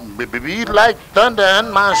beat like thunder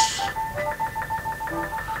and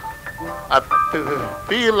I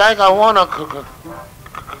feel like I want to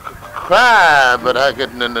cry, but I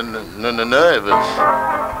get nervous.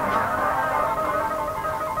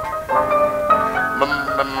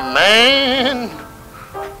 Man,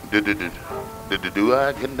 do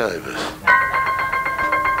I get nervous?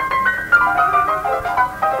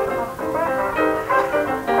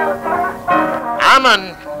 I'm a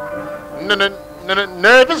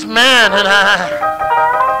nervous man, and I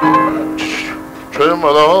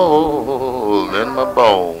tremble all in my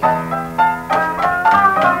bone.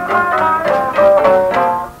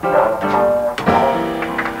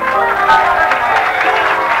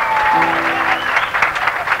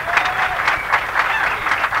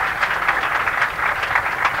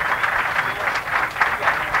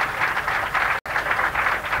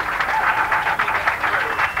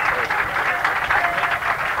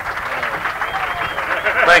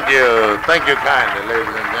 Thank you kindly, ladies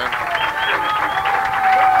and gentlemen.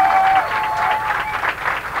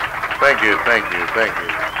 Thank you.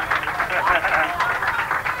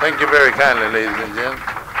 Thank you very kindly, ladies and gentlemen.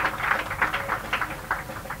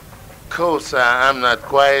 Of course, I'm not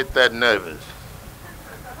quite that nervous.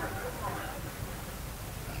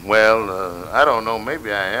 Well, I don't know,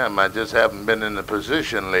 maybe I am. I just haven't been in the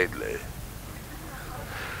position lately.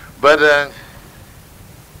 But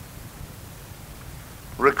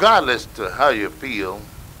regardless to how you feel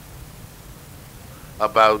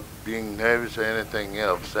about being nervous or anything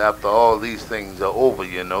else, after all these things are over,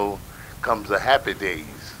 you know, comes the happy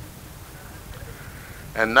days.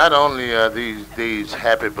 And not only are these days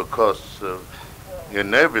happy because your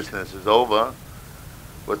nervousness is over,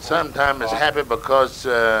 but sometimes it's happy because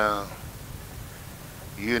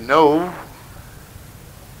you know,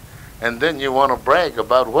 and then you want to brag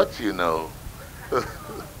about what you know.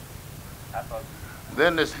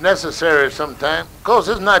 Then it's necessary sometimes. Of course,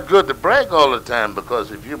 it's not good to brag all the time, because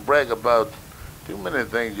if you brag about too many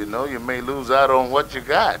things, you know, you may lose out on what you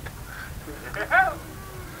got.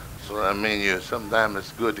 So, I mean, sometimes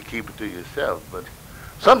it's good to keep it to yourself, but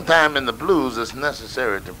sometimes in the blues, it's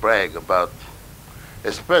necessary to brag about,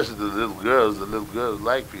 especially the little girls. The little girls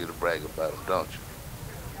like for you to brag about them, don't you?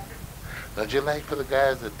 Don't you like for the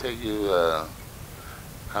guys to tell you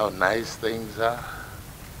how nice things are?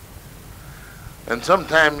 And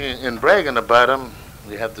sometimes in bragging about them,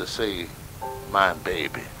 you have to say, my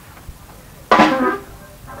baby.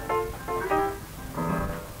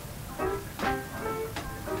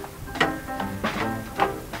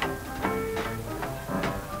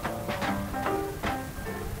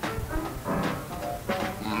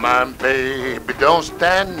 My baby don't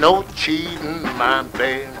stand no cheating, my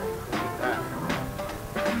baby.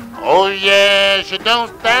 Oh yeah, she don't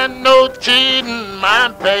stand no cheating, my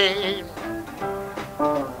baby.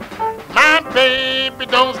 My baby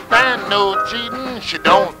don't stand no cheating. She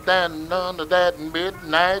don't stand none of that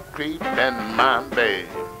midnight creeping, my baby.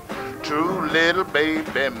 True little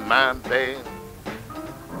baby, my baby.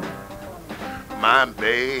 My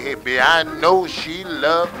baby, I know she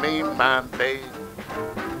loved me, my baby.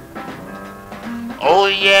 Oh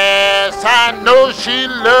yes, I know she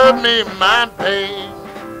loved me, my baby.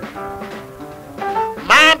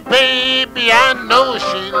 My baby, I know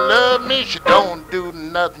she loved me. She don't do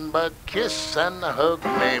nothing but kiss and hug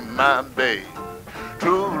me, my baby.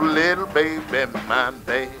 True little baby, my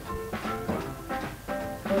baby.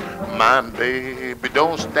 My baby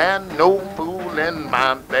don't stand no fooling,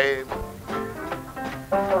 my baby.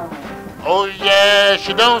 Oh yeah,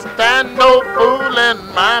 she don't stand no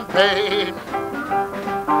fooling, my baby.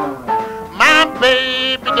 My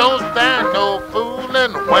baby don't stand no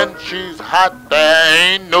fooling. When she's hot,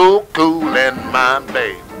 there ain't no cooling, my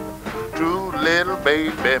baby. True little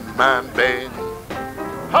baby, my baby.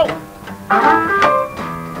 Ho!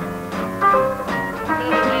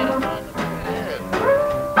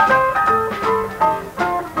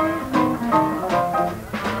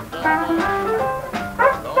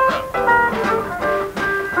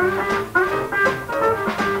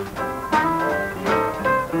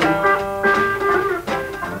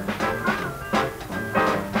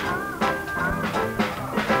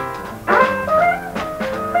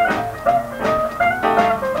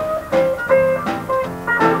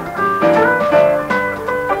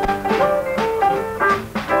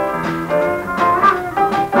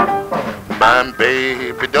 My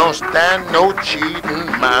baby don't stand no cheating,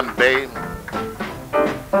 my baby.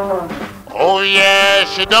 Oh yeah,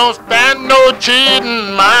 she don't stand no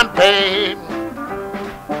cheating, my baby.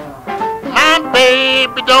 My My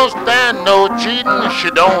baby don't stand no cheating. She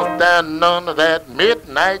don't stand none of that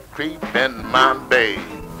midnight creeping. My baby,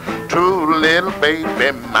 true little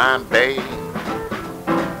baby, my baby.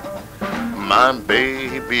 My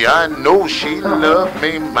baby, I know she love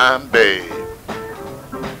me, my baby.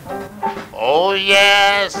 Oh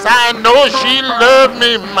yes, I know she love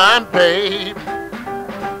me, my baby.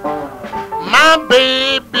 My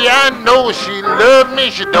baby, I know she love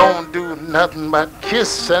me. She don't do nothing but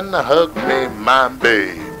kiss and hug me, my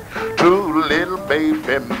baby. True little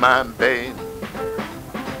baby, my baby.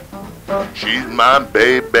 She's my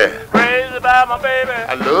baby. Crazy about my baby.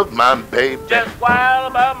 I love my baby. Just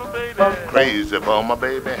wild about my baby. Crazy for my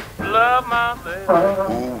baby. Love my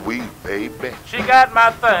baby. Ooh wee baby. She got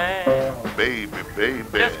my thing. Baby,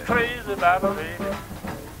 baby. Just crazy about my baby.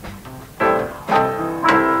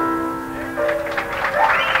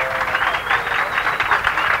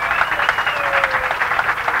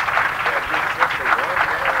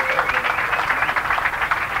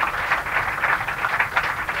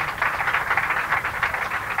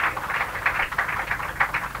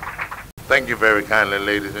 Thank you very kindly,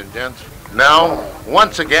 ladies and gents. Now,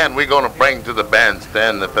 once again, we're going to bring to the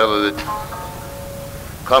bandstand the fellow that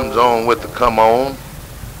comes on with the come on.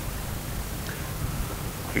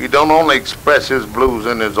 He don't only express his blues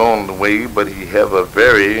in his own way, but he have a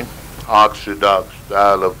very orthodox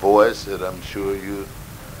style of voice that I'm sure you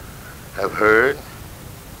have heard.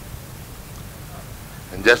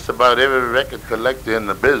 And just about every record collector in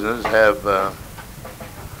the business have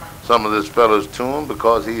some of this fellow's tune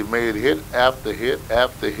because he made hit after hit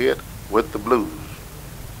after hit with the blues.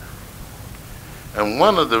 And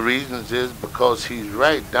one of the reasons is because he's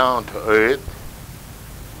right down to earth.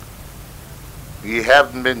 He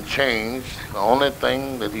haven't been changed. The only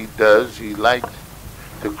thing that he does, he likes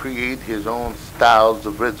to create his own styles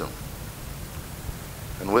of rhythm.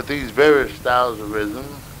 And with these various styles of rhythm,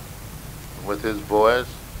 with his voice,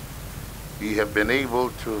 he have been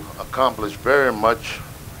able to accomplish very much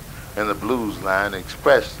in the blues line,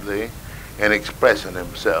 expressly in expressing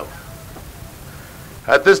himself.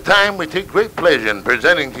 At this time, we take great pleasure in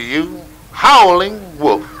presenting to you Howlin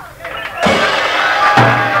Wolf.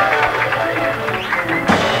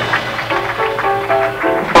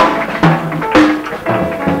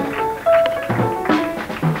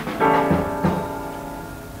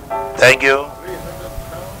 Thank you.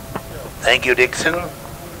 Thank you, Dixon.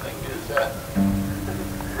 Thank you, sir.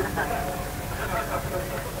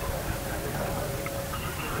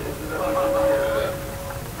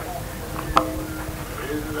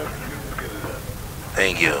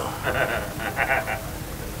 Thank you.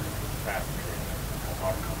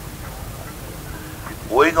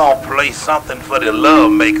 We're gonna play something for the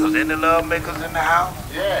love makers. Any love makers in the house?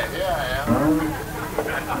 Yeah, I am.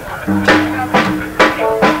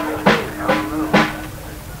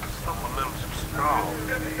 Something a little strong.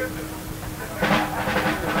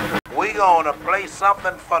 We're gonna play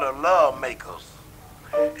something for the love makers.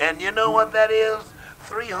 And you know what that is?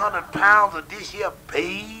 300 pounds of this here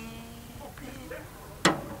baby.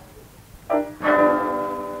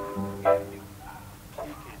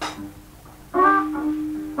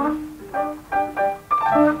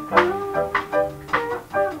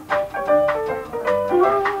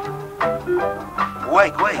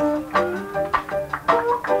 Wait.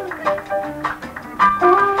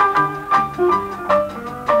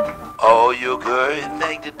 Oh, you good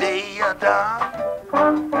think the day you're done.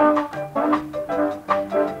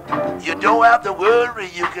 You don't have to worry,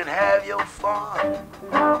 you can have your fun.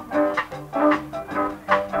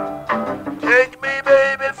 Take me,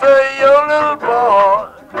 baby, for your little boy.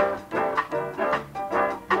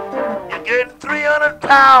 You're getting 300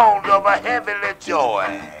 pounds of a heavenly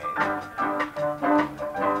joy.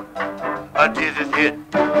 This is it.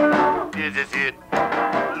 This is it.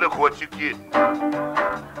 Look what you're getting.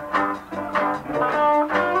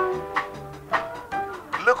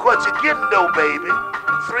 Look what you're getting, though, baby.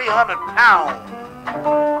 300 pounds.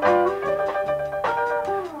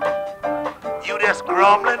 You just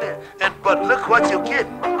grumbling, but look what you're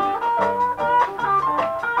getting.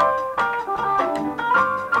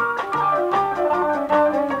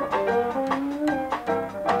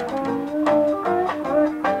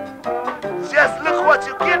 Just look what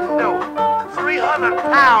you're getting, though. 300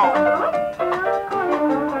 pounds.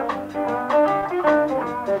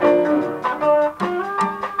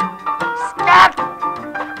 Scott!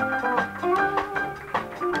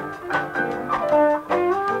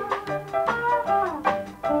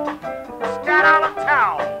 Scott out of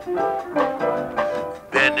town.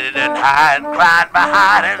 Bending and high and crying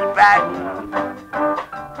behind his back.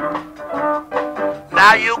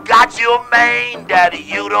 Now you got your man that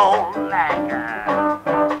you don't like.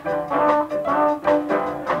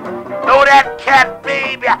 Throw that cat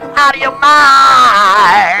baby out of your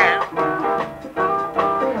mind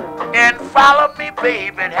and follow me,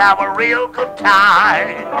 baby, and have a real good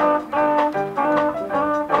time.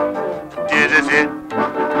 This is it.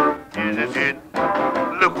 This is it.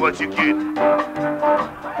 Look what you get.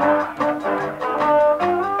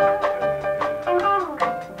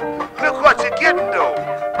 Look what you're getting, though.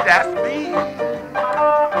 That's me.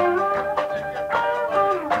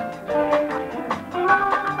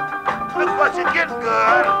 Look what you're getting,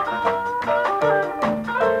 girl.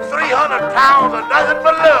 300 pounds of nothing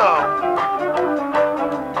but love.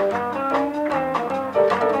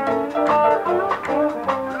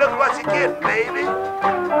 Look what you're getting, baby.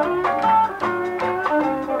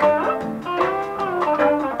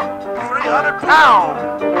 £300.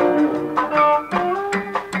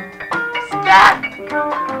 Scat!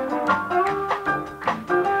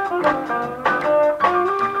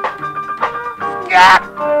 Scat!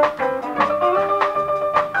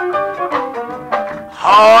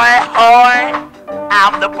 Hoy, hoy,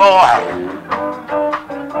 I'm the boy.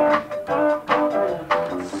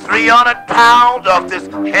 300 pounds of this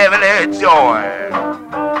heavenly joy.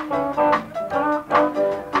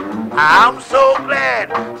 I'm so glad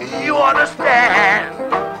you understand.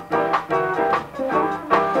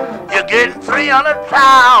 You're getting 300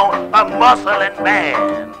 pounds of muscling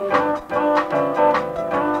man.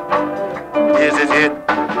 This is it.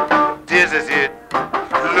 This is it.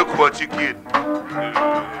 Look what you're getting.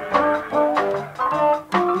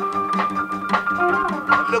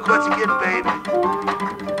 Look what you're getting, baby.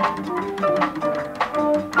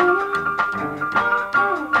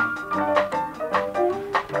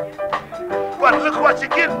 But look what you're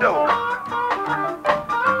getting, though.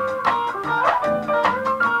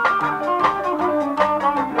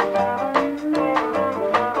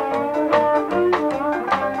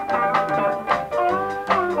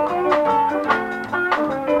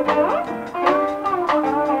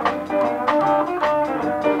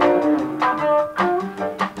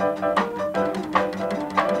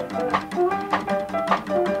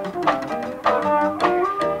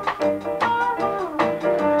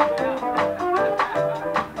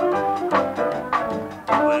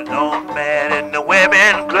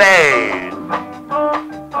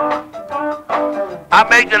 I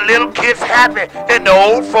make the little kids happy and the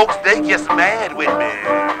old folks, they just mad with me.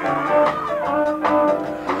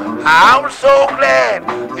 I'm so glad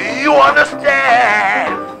you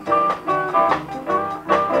understand.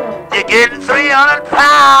 You're getting 300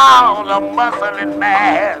 pounds of muscling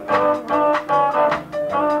man.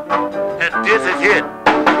 And this is it.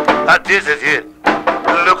 This is it.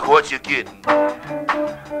 Look what you're getting.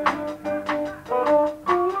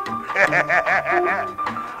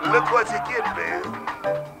 Look what you're getting, baby.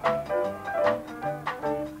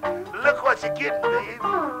 Look what you're getting, baby.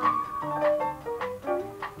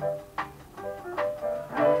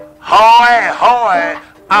 Hoy, hoy,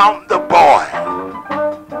 I'm the boy.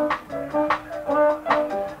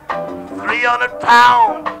 300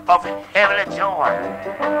 pounds of heavenly joy.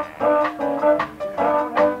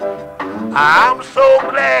 I'm so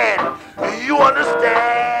glad you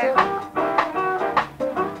understand.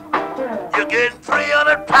 You're getting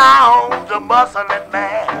 300 pounds of muscling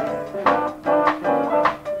man.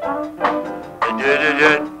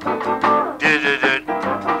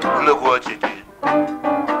 Look what you did. Look what you did. Look what you did.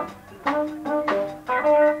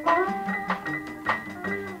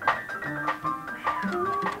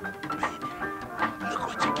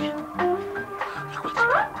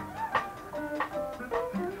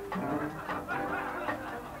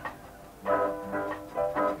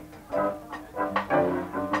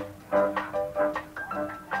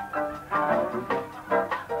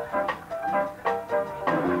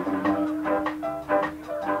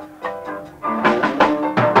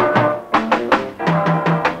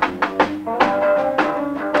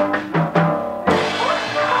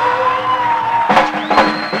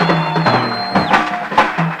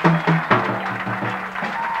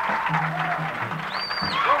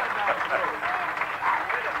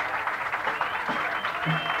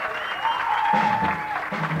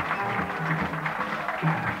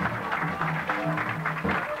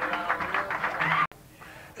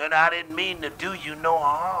 And I didn't mean to do you no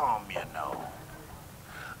harm, you know.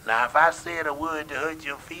 Now, if I said a word to hurt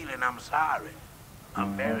your feeling, I'm sorry.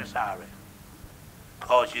 I'm very sorry.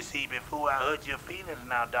 Because, you see, before I hurt your feelings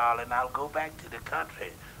now, darling, I'll go back to the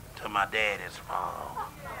country, to my daddy's farm.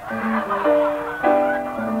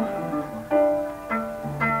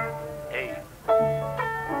 Hey.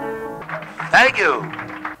 Thank you.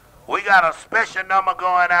 We We got a special number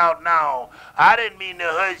going out now. I didn't mean to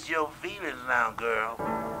hurt your feelings now, girl.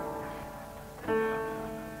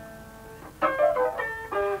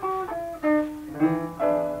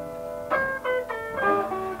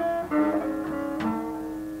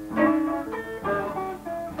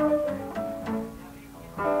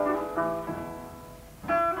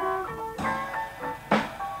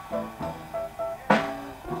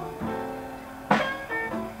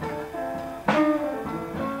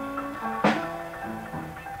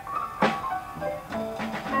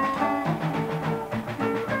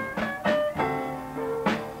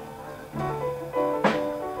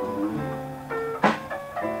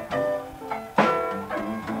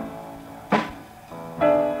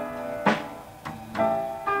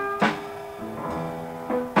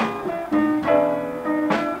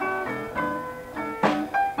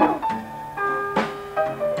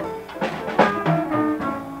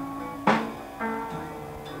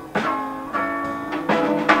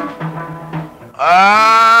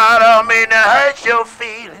 I don't mean to hurt your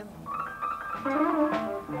feelings.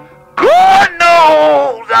 God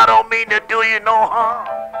knows I don't mean to do you no harm.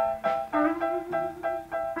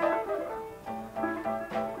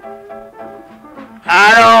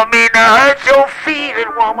 I don't mean to hurt your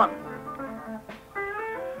feelings, woman.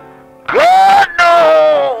 God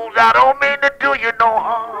knows I don't mean to do you no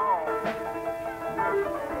harm.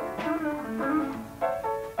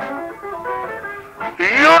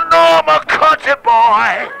 You know I'm a country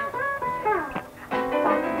boy.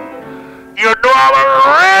 You know I was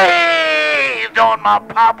raised on my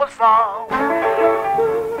papa's farm.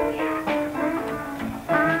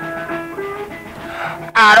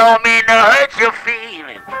 I don't mean to hurt your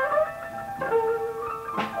feelings.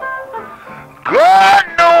 God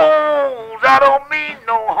knows I don't mean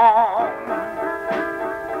no harm.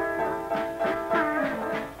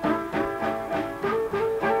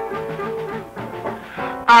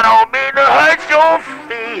 I don't mean to hurt your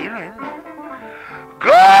feelings.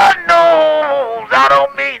 God knows I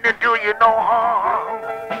don't mean to do you no harm.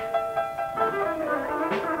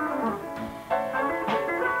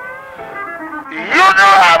 You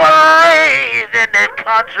know I was raised in this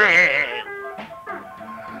country.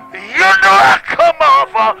 You know I come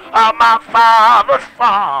off of my father's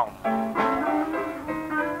farm.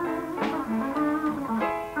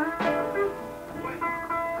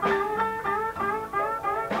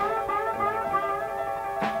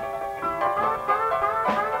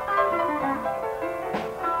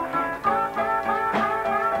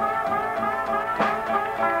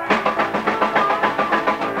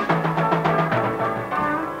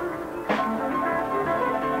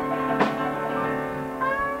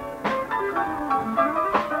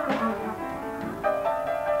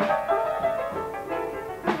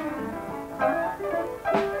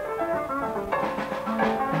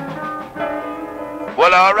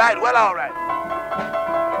 Well, all right, well, all right.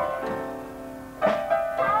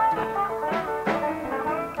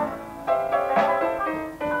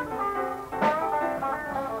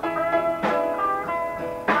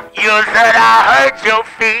 You said I hurt your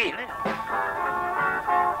feelings,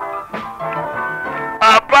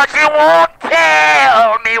 but you won't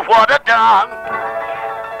tell me what I done.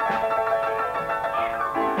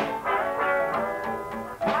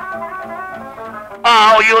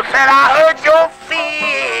 Oh, you said I hurt your feelings,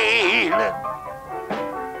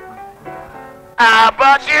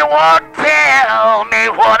 but you won't tell me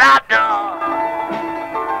what I done.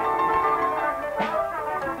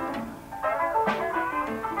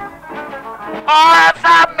 Or if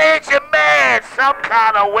I made you mad some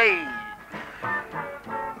kind of way,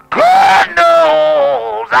 God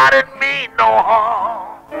knows I didn't mean no harm.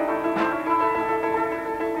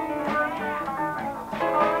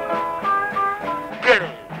 Get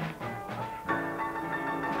it?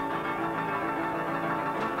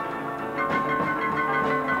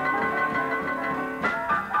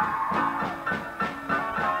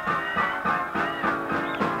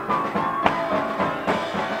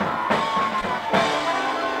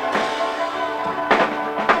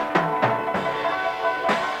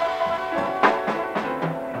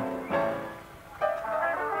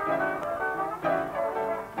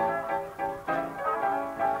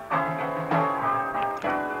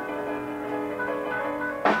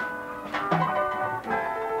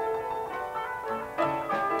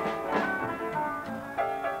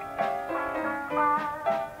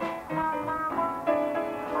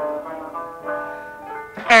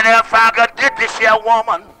 And if I could get this here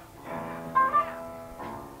woman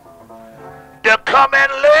to come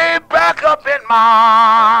and lay back up in my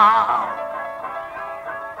arms,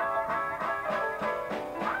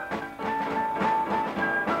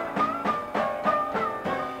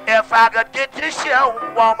 if if I could get this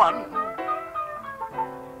young woman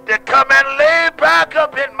to come and lay back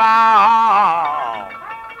up in my arms.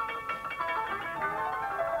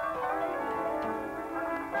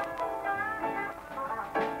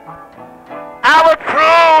 I would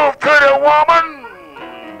prove to the woman,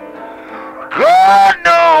 God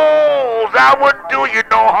knows I wouldn't do you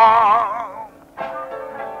no harm.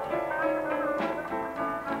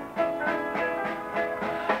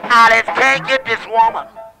 I just can't get this woman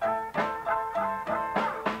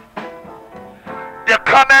to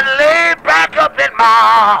come and lay back up in my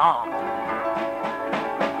arms.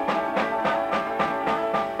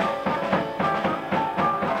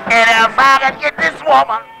 And if I could get this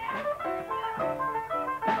woman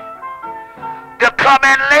to come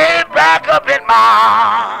and lay back up in my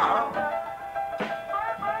arms,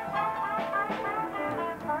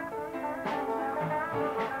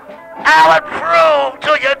 I would prove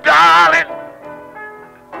to you, darling,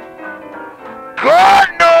 God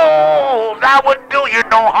knows I wouldn't do you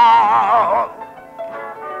no harm.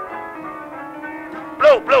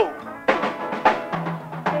 Blow, blow.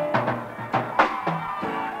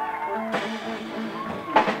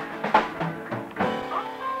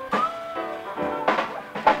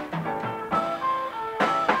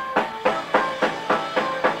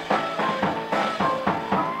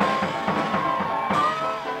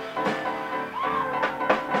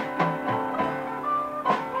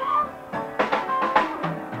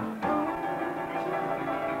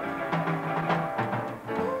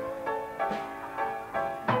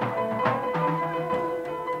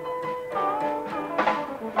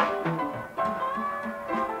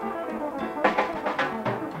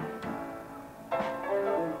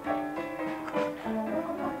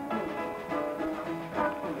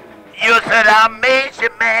 You said I made you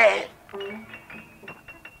mad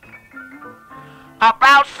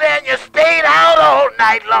about saying you stayed out all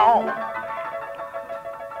night long.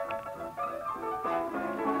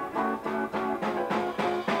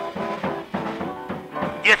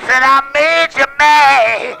 You said I made you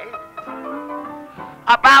mad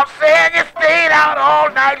about saying you stayed out all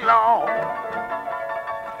night long.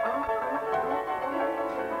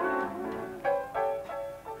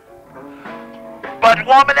 But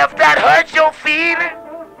woman, if that hurts your feeling,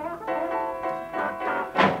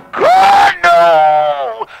 God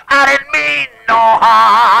knows I didn't mean no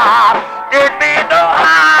harm. Didn't mean no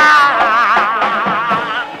harm.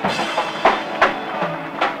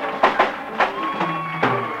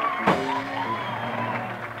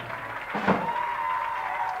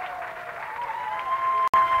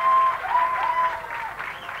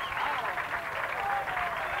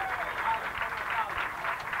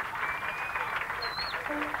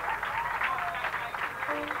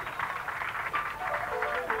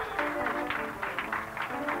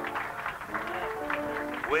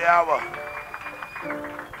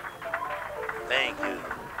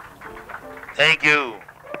 Thank you.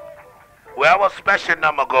 We have a special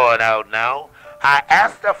number going out now. I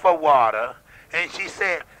asked her for water, and she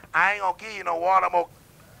said, I ain't gonna give you no water more.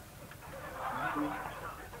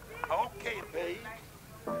 Okay, babe.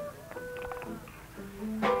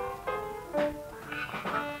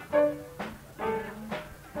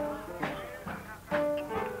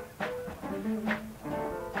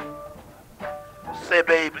 Say,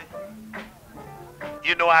 baby,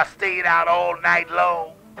 you know I stayed out all night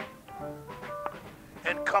long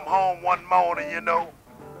and come home one morning, you know,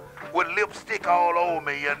 with lipstick all over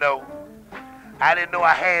me, you know. I didn't know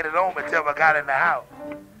I had it on me till I got in the house.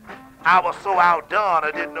 I was so outdone,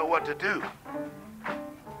 I didn't know what to do.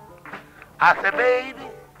 I said, baby.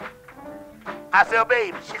 I said,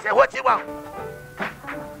 baby. She said, what you want?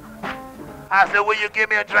 I said, will you give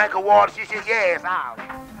me a drink of water? She said, yes, I'll.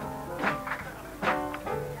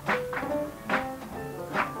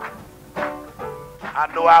 I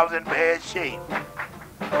knew I was in bad shape.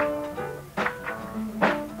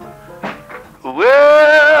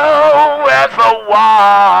 Well, after a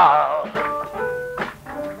while,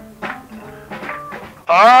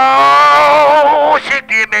 oh, she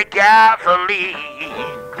give me gasoline.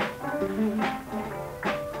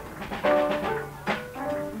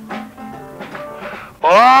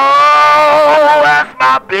 Oh, ask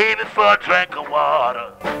my baby for a drink of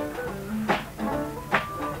water.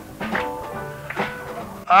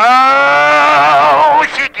 Oh,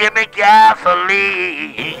 she give me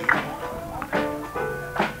gasoline.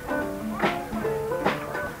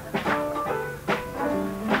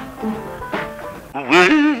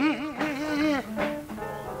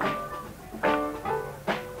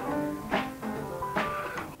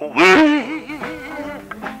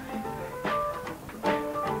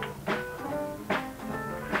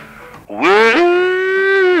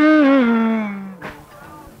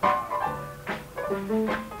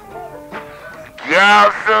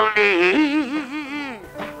 gasoline.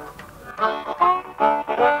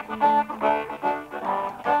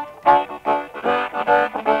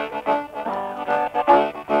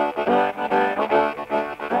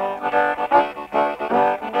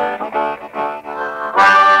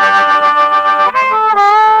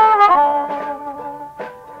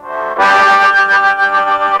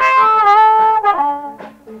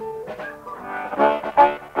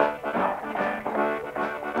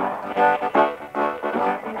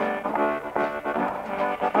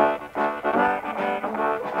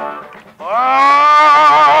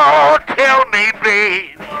 Oh, tell me,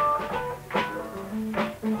 baby.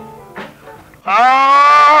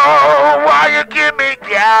 Oh, why you give me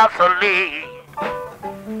gasoline?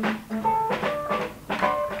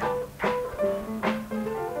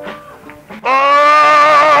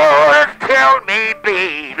 Oh, tell me,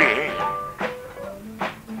 baby.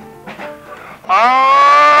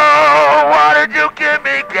 Oh, why did you give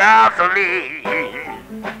me gasoline?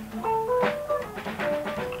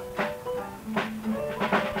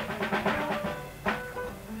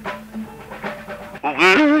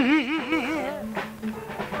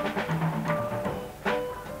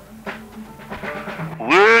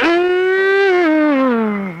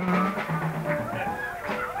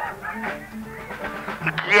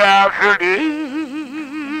 Gasoline.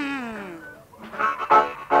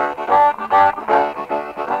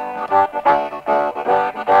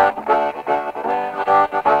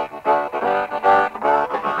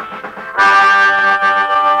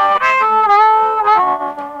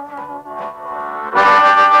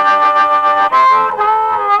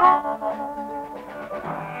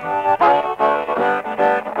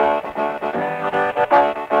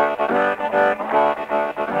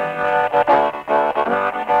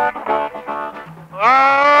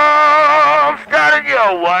 I'm starting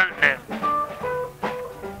your wondering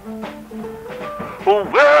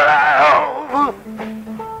where I'll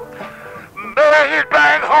make it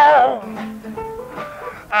back home.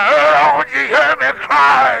 Oh, you hear me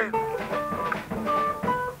cry.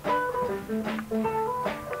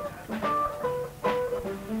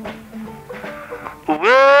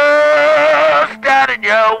 Well, starting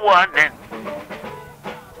your wondering.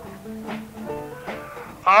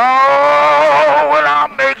 Oh, will I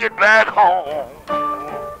make it back home?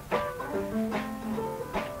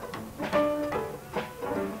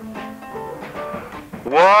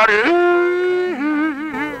 What is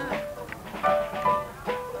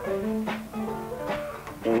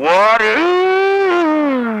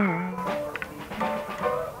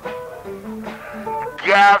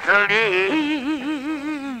gasoline?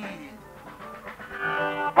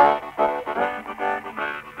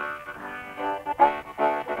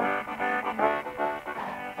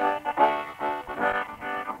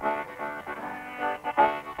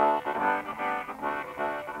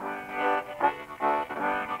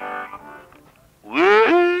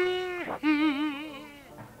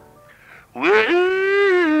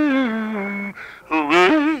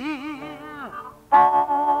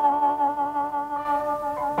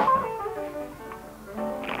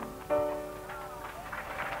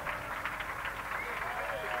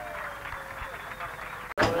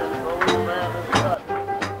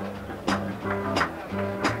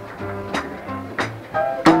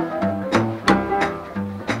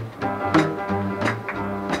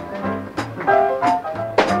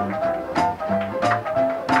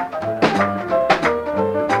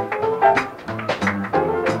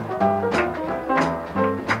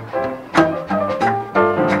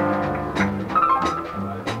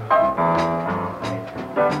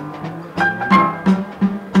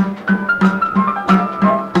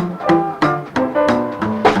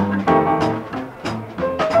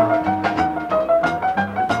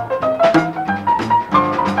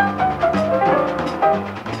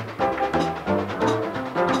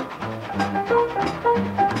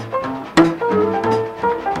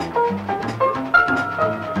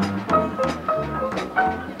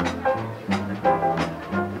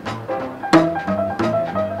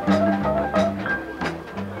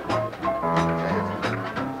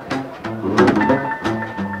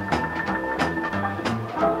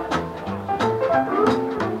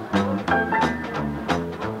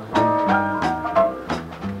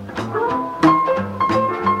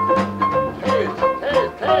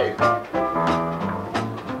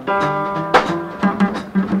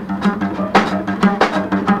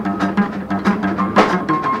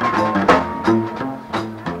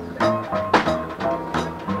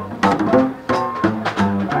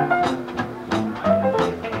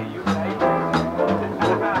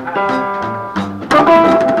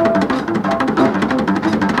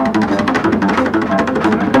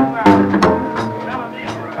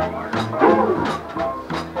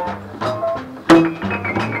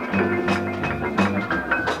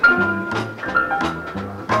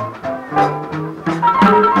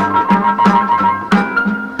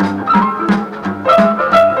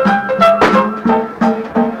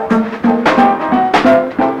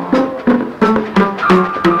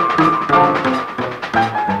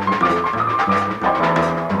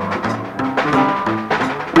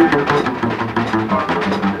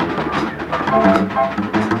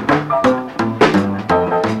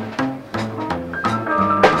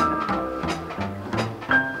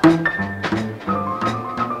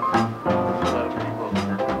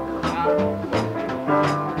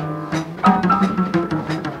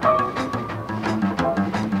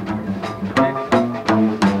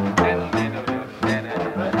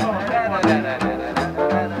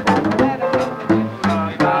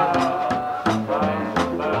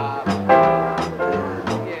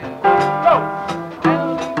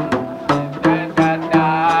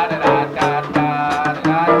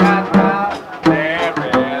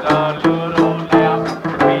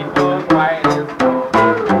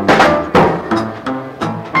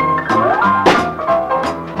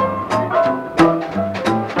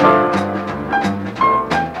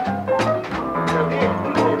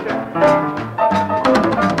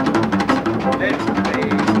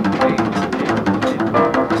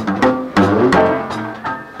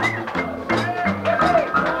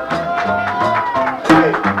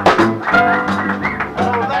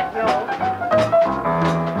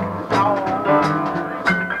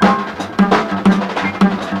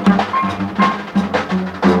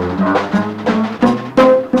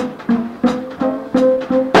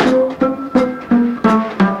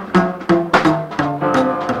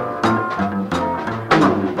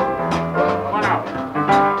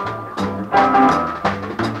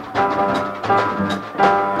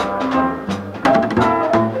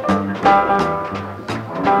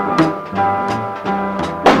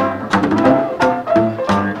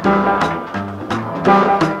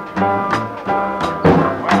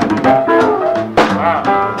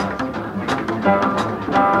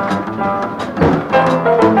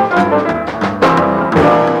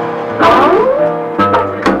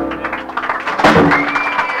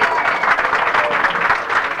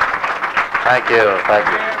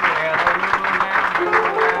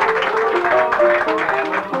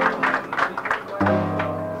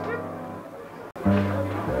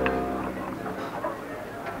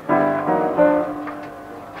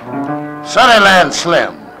 Sunnyland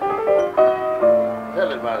Slim.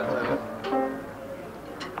 Tell it about it, tell it.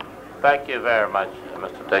 Thank you very much,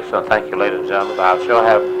 Mr. Dixon. Thank you, ladies and gentlemen. I sure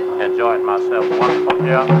have enjoyed myself wonderful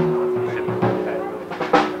here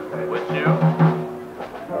with you.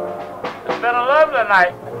 It's been a lovely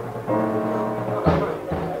night.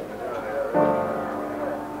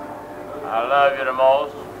 I love you the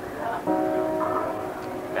most,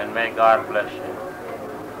 and may God bless you.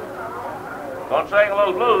 Gonna sing a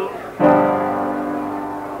little blues.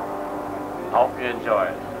 Hope you enjoy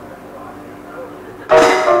it.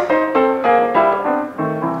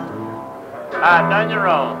 I done you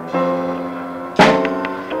wrong.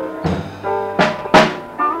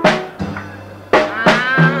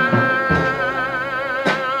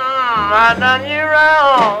 I done you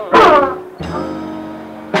wrong.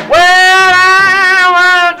 Well, I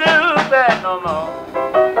won't do that no more.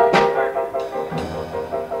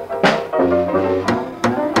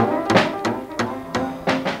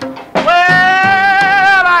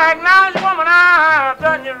 Well, I acknowledge, woman, I've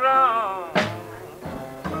done you wrong.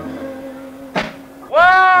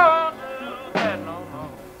 Won't do that no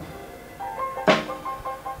more.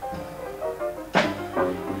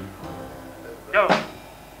 Go.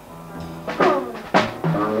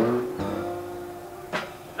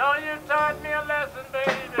 No, you taught me a lesson,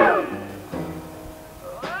 baby.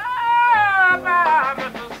 Oh, about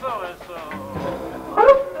Mr. So-and-so.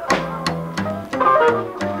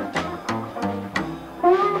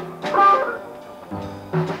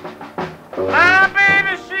 My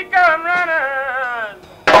baby, she come running.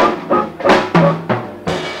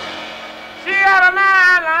 She had a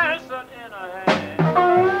man license in her hand.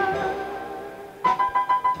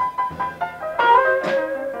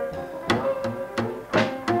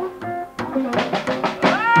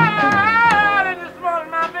 Oh, this morning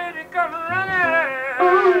my baby come running.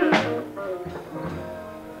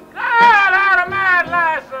 God had a man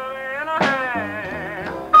license in her hand.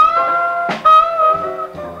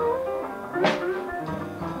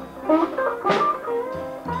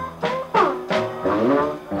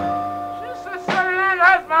 She said, Sunnyland,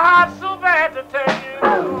 hurts my heart so bad to tell you.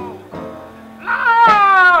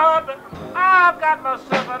 Lord, but I've got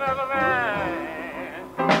myself another man.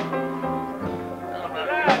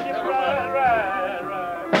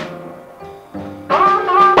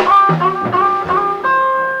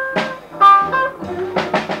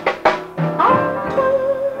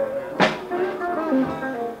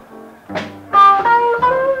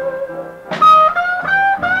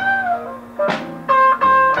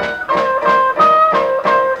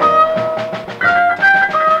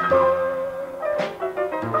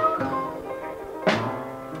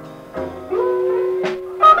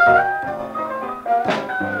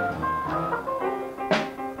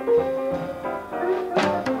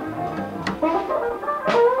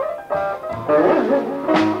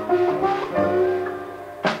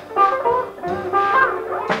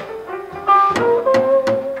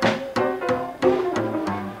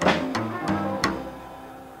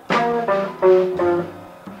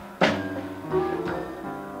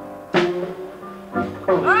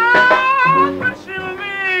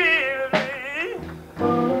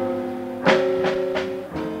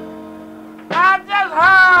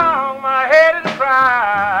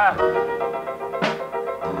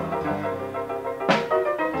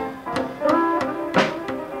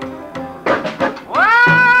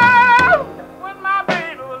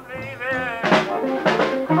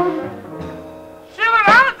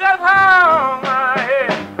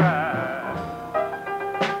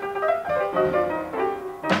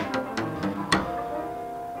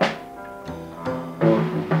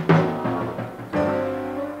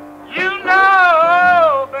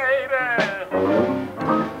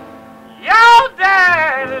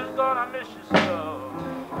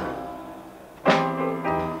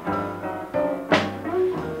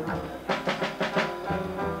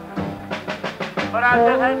 But I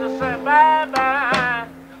just had to say bye-bye.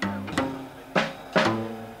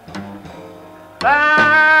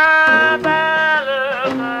 Bye-bye,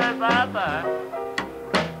 little girl, bye-bye.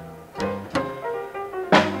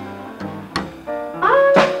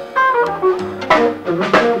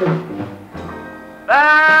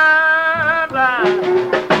 Bye-bye.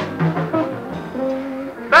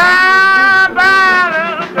 Bye-bye,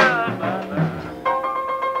 little girl, bye-bye.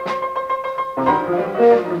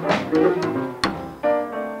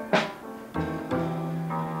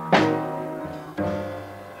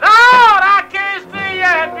 Lord, I can't stay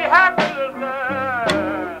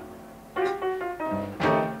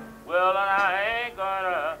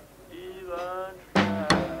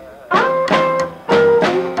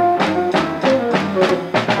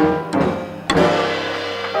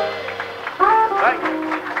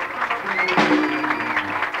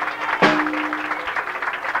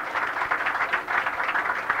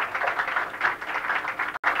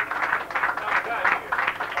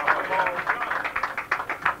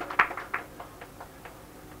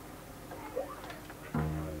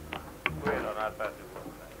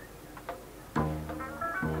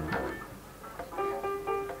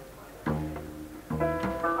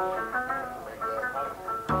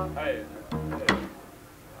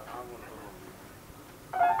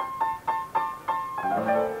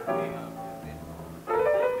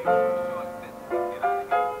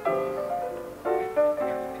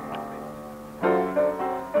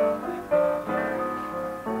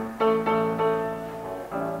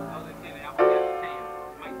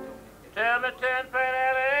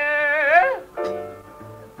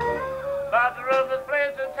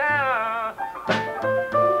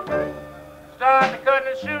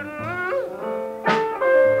shooting.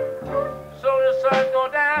 So the sun go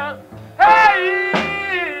down.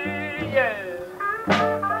 Hey, yeah.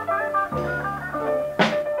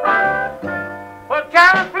 What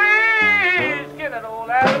kind of place can that old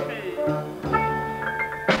alley be?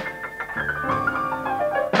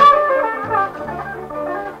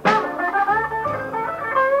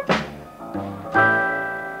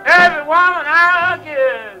 Every woman I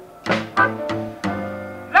get,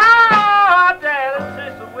 Lord, that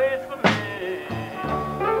takes away from me.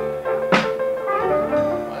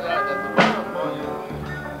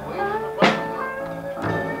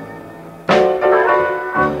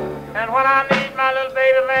 And when I need my little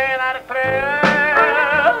baby man, I declare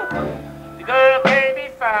the girl can't be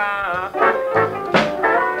found.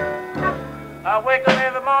 I wake up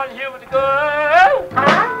every morning here with the girl,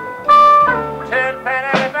 10 penny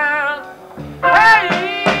every pound. Hey,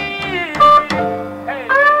 hey.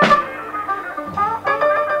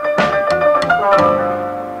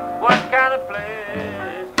 What kind of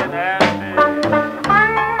place can that be?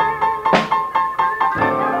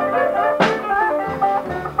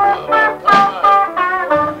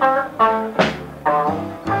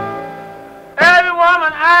 Every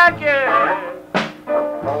woman I get,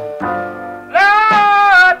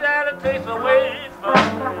 Lord, that it takes away from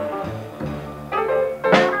me.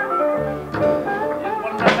 Just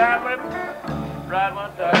one more time with me. Right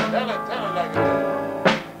one time. Tell it like it.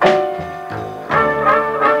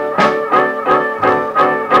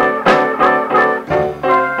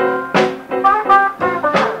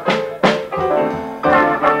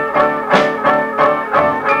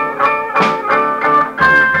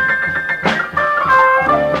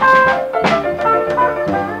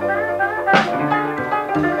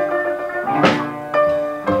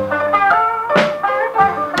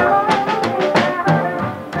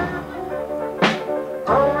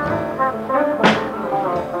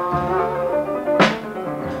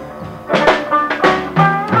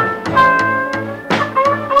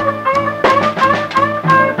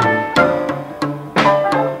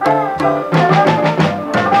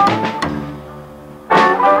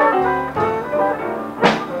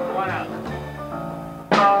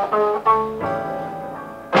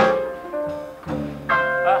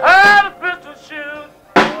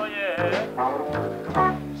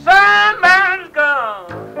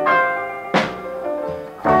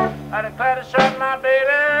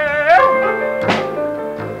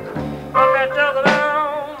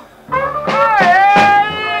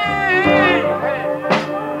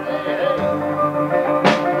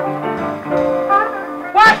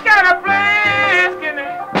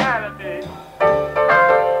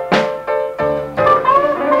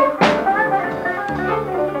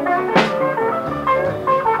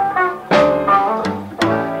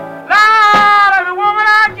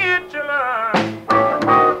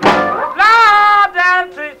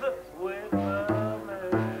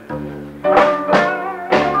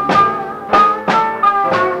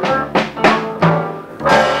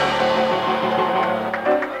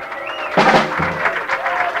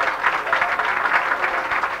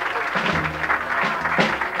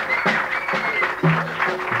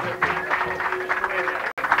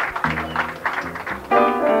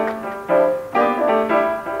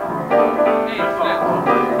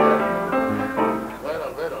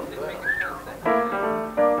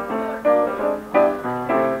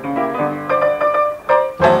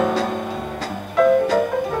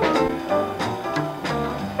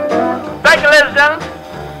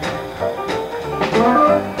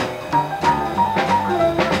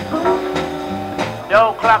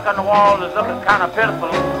 Clock on the wall is looking kind of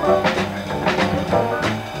pitiful.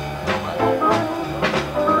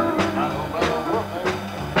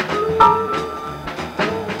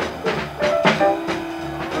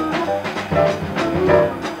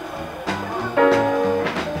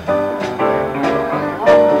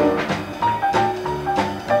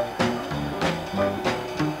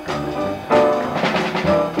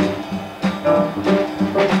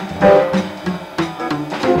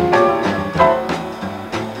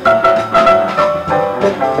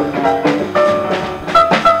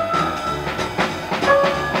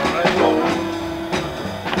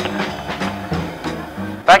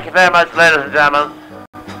 Thank you very much, ladies and gentlemen.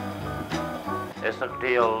 It's a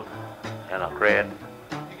deal and a great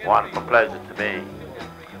wonderful pleasure to me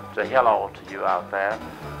to say hello to you out there.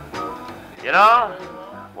 You know,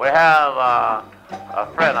 we have a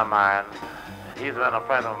friend of mine. He's been a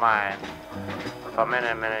friend of mine for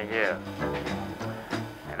many, many years.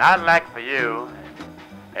 And I'd like for you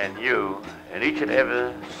and each and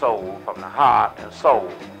every soul from the heart and soul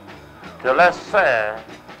to let's say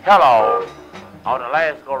hello on the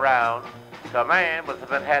last go round to a man who's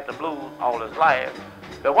been had the blues all his life.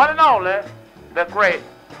 The one and only, the great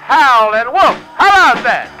Howlin Wolf. How about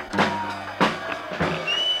that?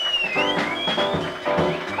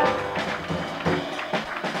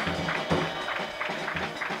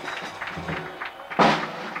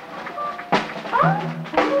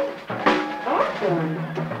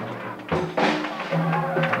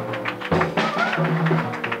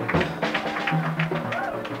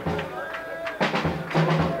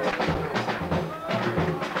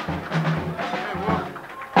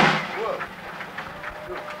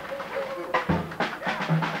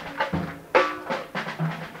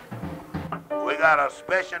 We got a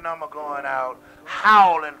special number going out,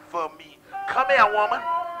 Howling for Me. Come here, woman.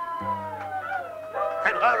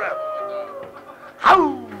 Hey, hurry up.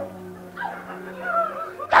 Howl.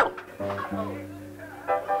 Howl.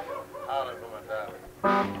 Howlin' for my darling.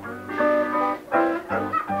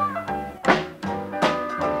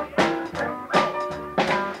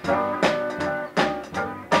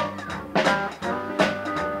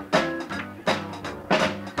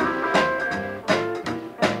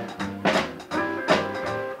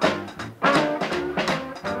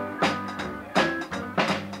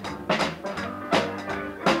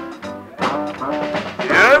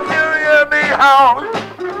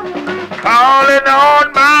 Calling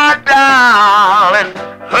on my darling,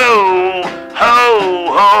 ho, ho,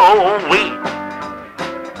 ho, we.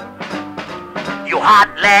 You hot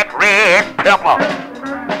like red pepper,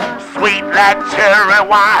 sweet like cherry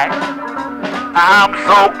wine. I'm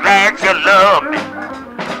so glad you love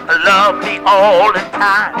me all the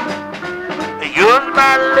time. You're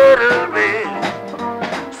my little bit,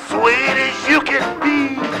 sweet as you can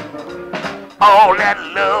be. All that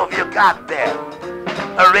love you got there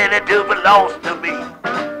really do belongs to me.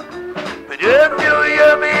 But if you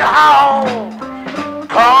hear me howl,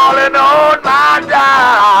 calling on my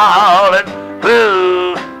darling,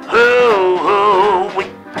 ooh, ooh, ooh, we.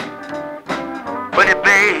 Pretty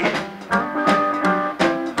babe,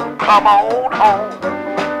 come on home.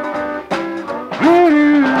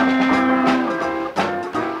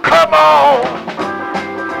 Come on,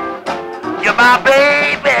 you're my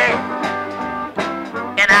baby,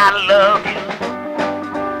 and I love you.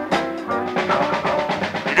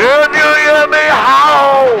 If you hear me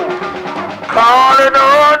howl, calling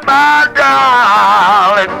on my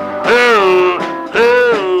darling, ooh,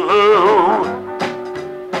 ooh, ooh.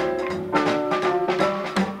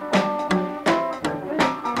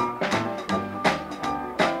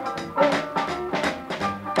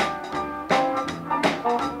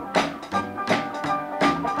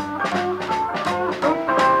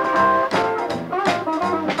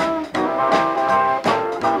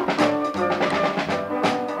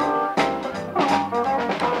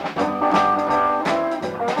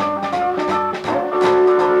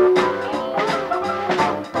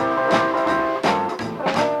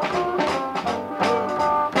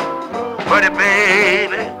 Pretty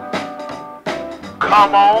baby,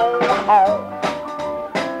 come on home.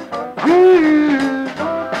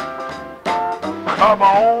 Come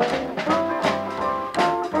on,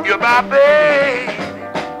 you're my baby,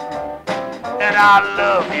 and I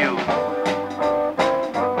love you.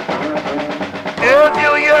 If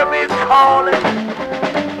you hear me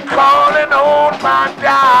calling on my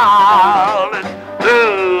darling,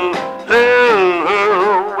 ooh, ooh, ooh.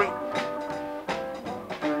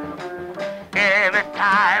 Every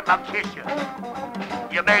time I kiss you,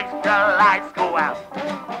 you make the lights go out.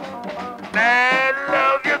 Man,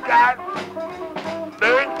 love you got,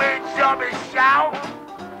 make me jump and shout,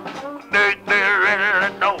 make me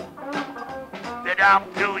really know that I'm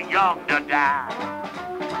too young to die.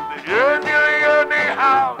 But if you hear me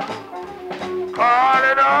howl,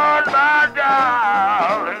 calling on my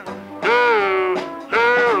darling, ooh,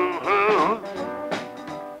 ooh, ooh.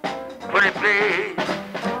 Pretty babe,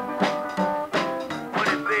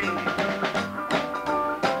 pretty babe,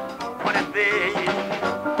 pretty babe.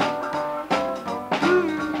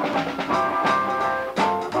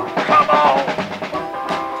 Come on,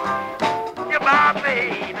 you're my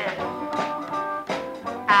baby,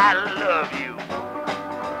 I love you.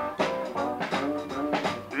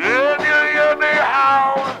 If you hear me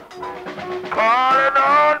howl, calling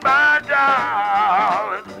on my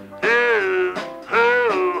darling, ooh,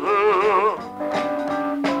 ooh, ooh.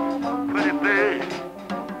 Pretty baby,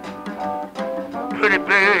 pretty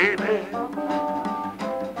baby,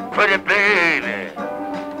 pretty baby,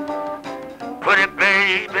 pretty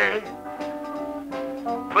baby,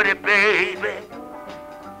 pretty baby,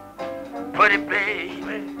 pretty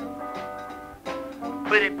baby,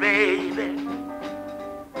 pretty baby.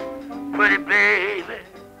 Pretty baby,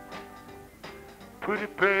 pretty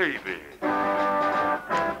baby.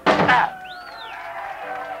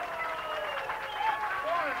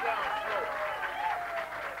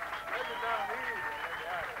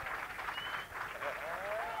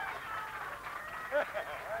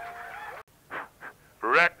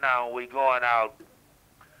 Now we going out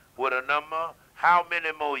with a number. How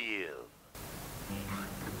many more years?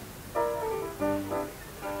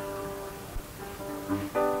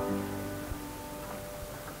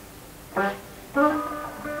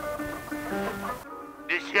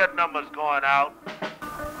 This here number's going out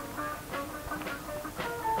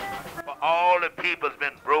for all the people's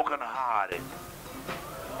been broken hearted.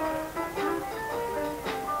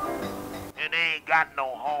 And they ain't got no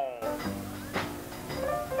home.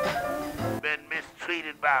 Been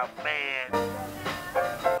mistreated by a man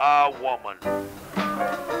or a woman.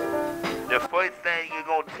 The first thing you're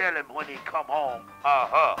gonna tell him when he come home, or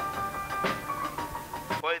her.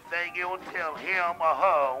 First thing you're gonna tell him or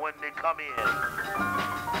her when they come in.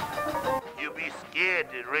 You be scared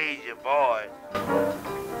to raise your voice.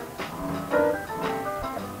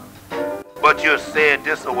 But you'll say it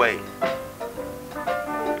this way.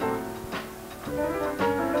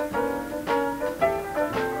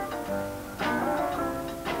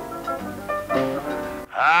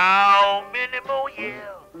 How many more years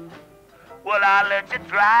will I let you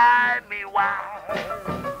drive me wild?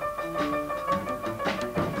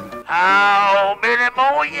 How many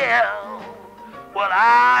more years will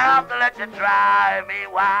I have to let you drive me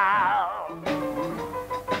wild?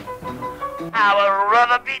 I would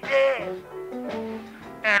rather be dead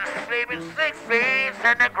and sleeping 6 feet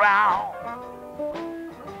in the ground.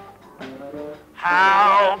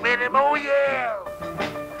 How many more years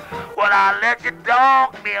will I let you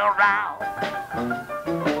dog me around?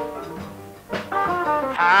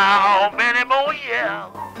 How many more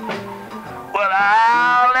years will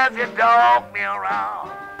I let you dog me around?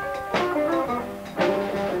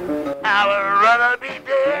 I would rather be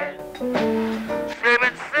dead,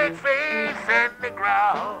 sleeping 6 feet in the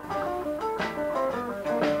ground.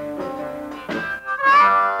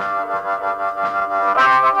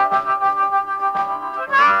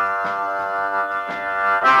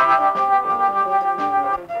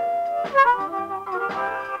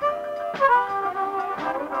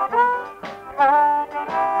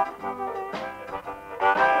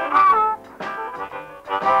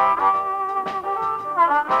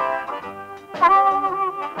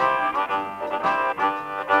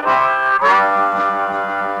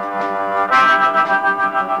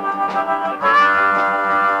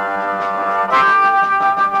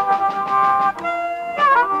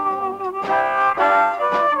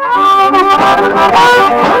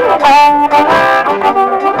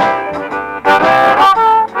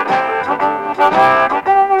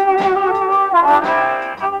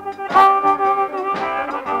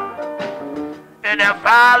 And if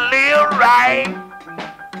I live right,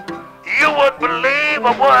 you would believe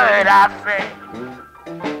a word I say.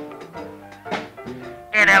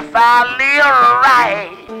 And if I live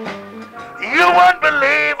right, you wouldn't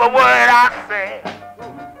believe a word I say.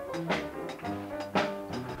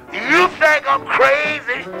 You think I'm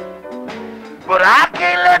crazy, but I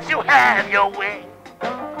can't let you have your way.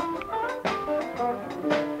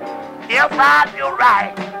 If I do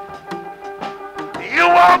right, you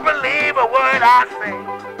won't believe a word I say.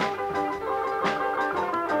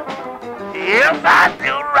 If I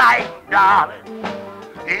do right, darling,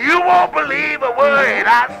 you won't believe a word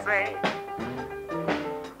I say.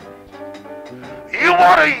 You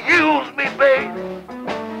want to use me, baby.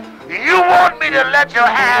 You want me to let you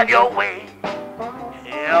have your way.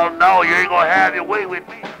 Hell no, you ain't gonna have your way with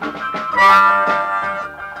me.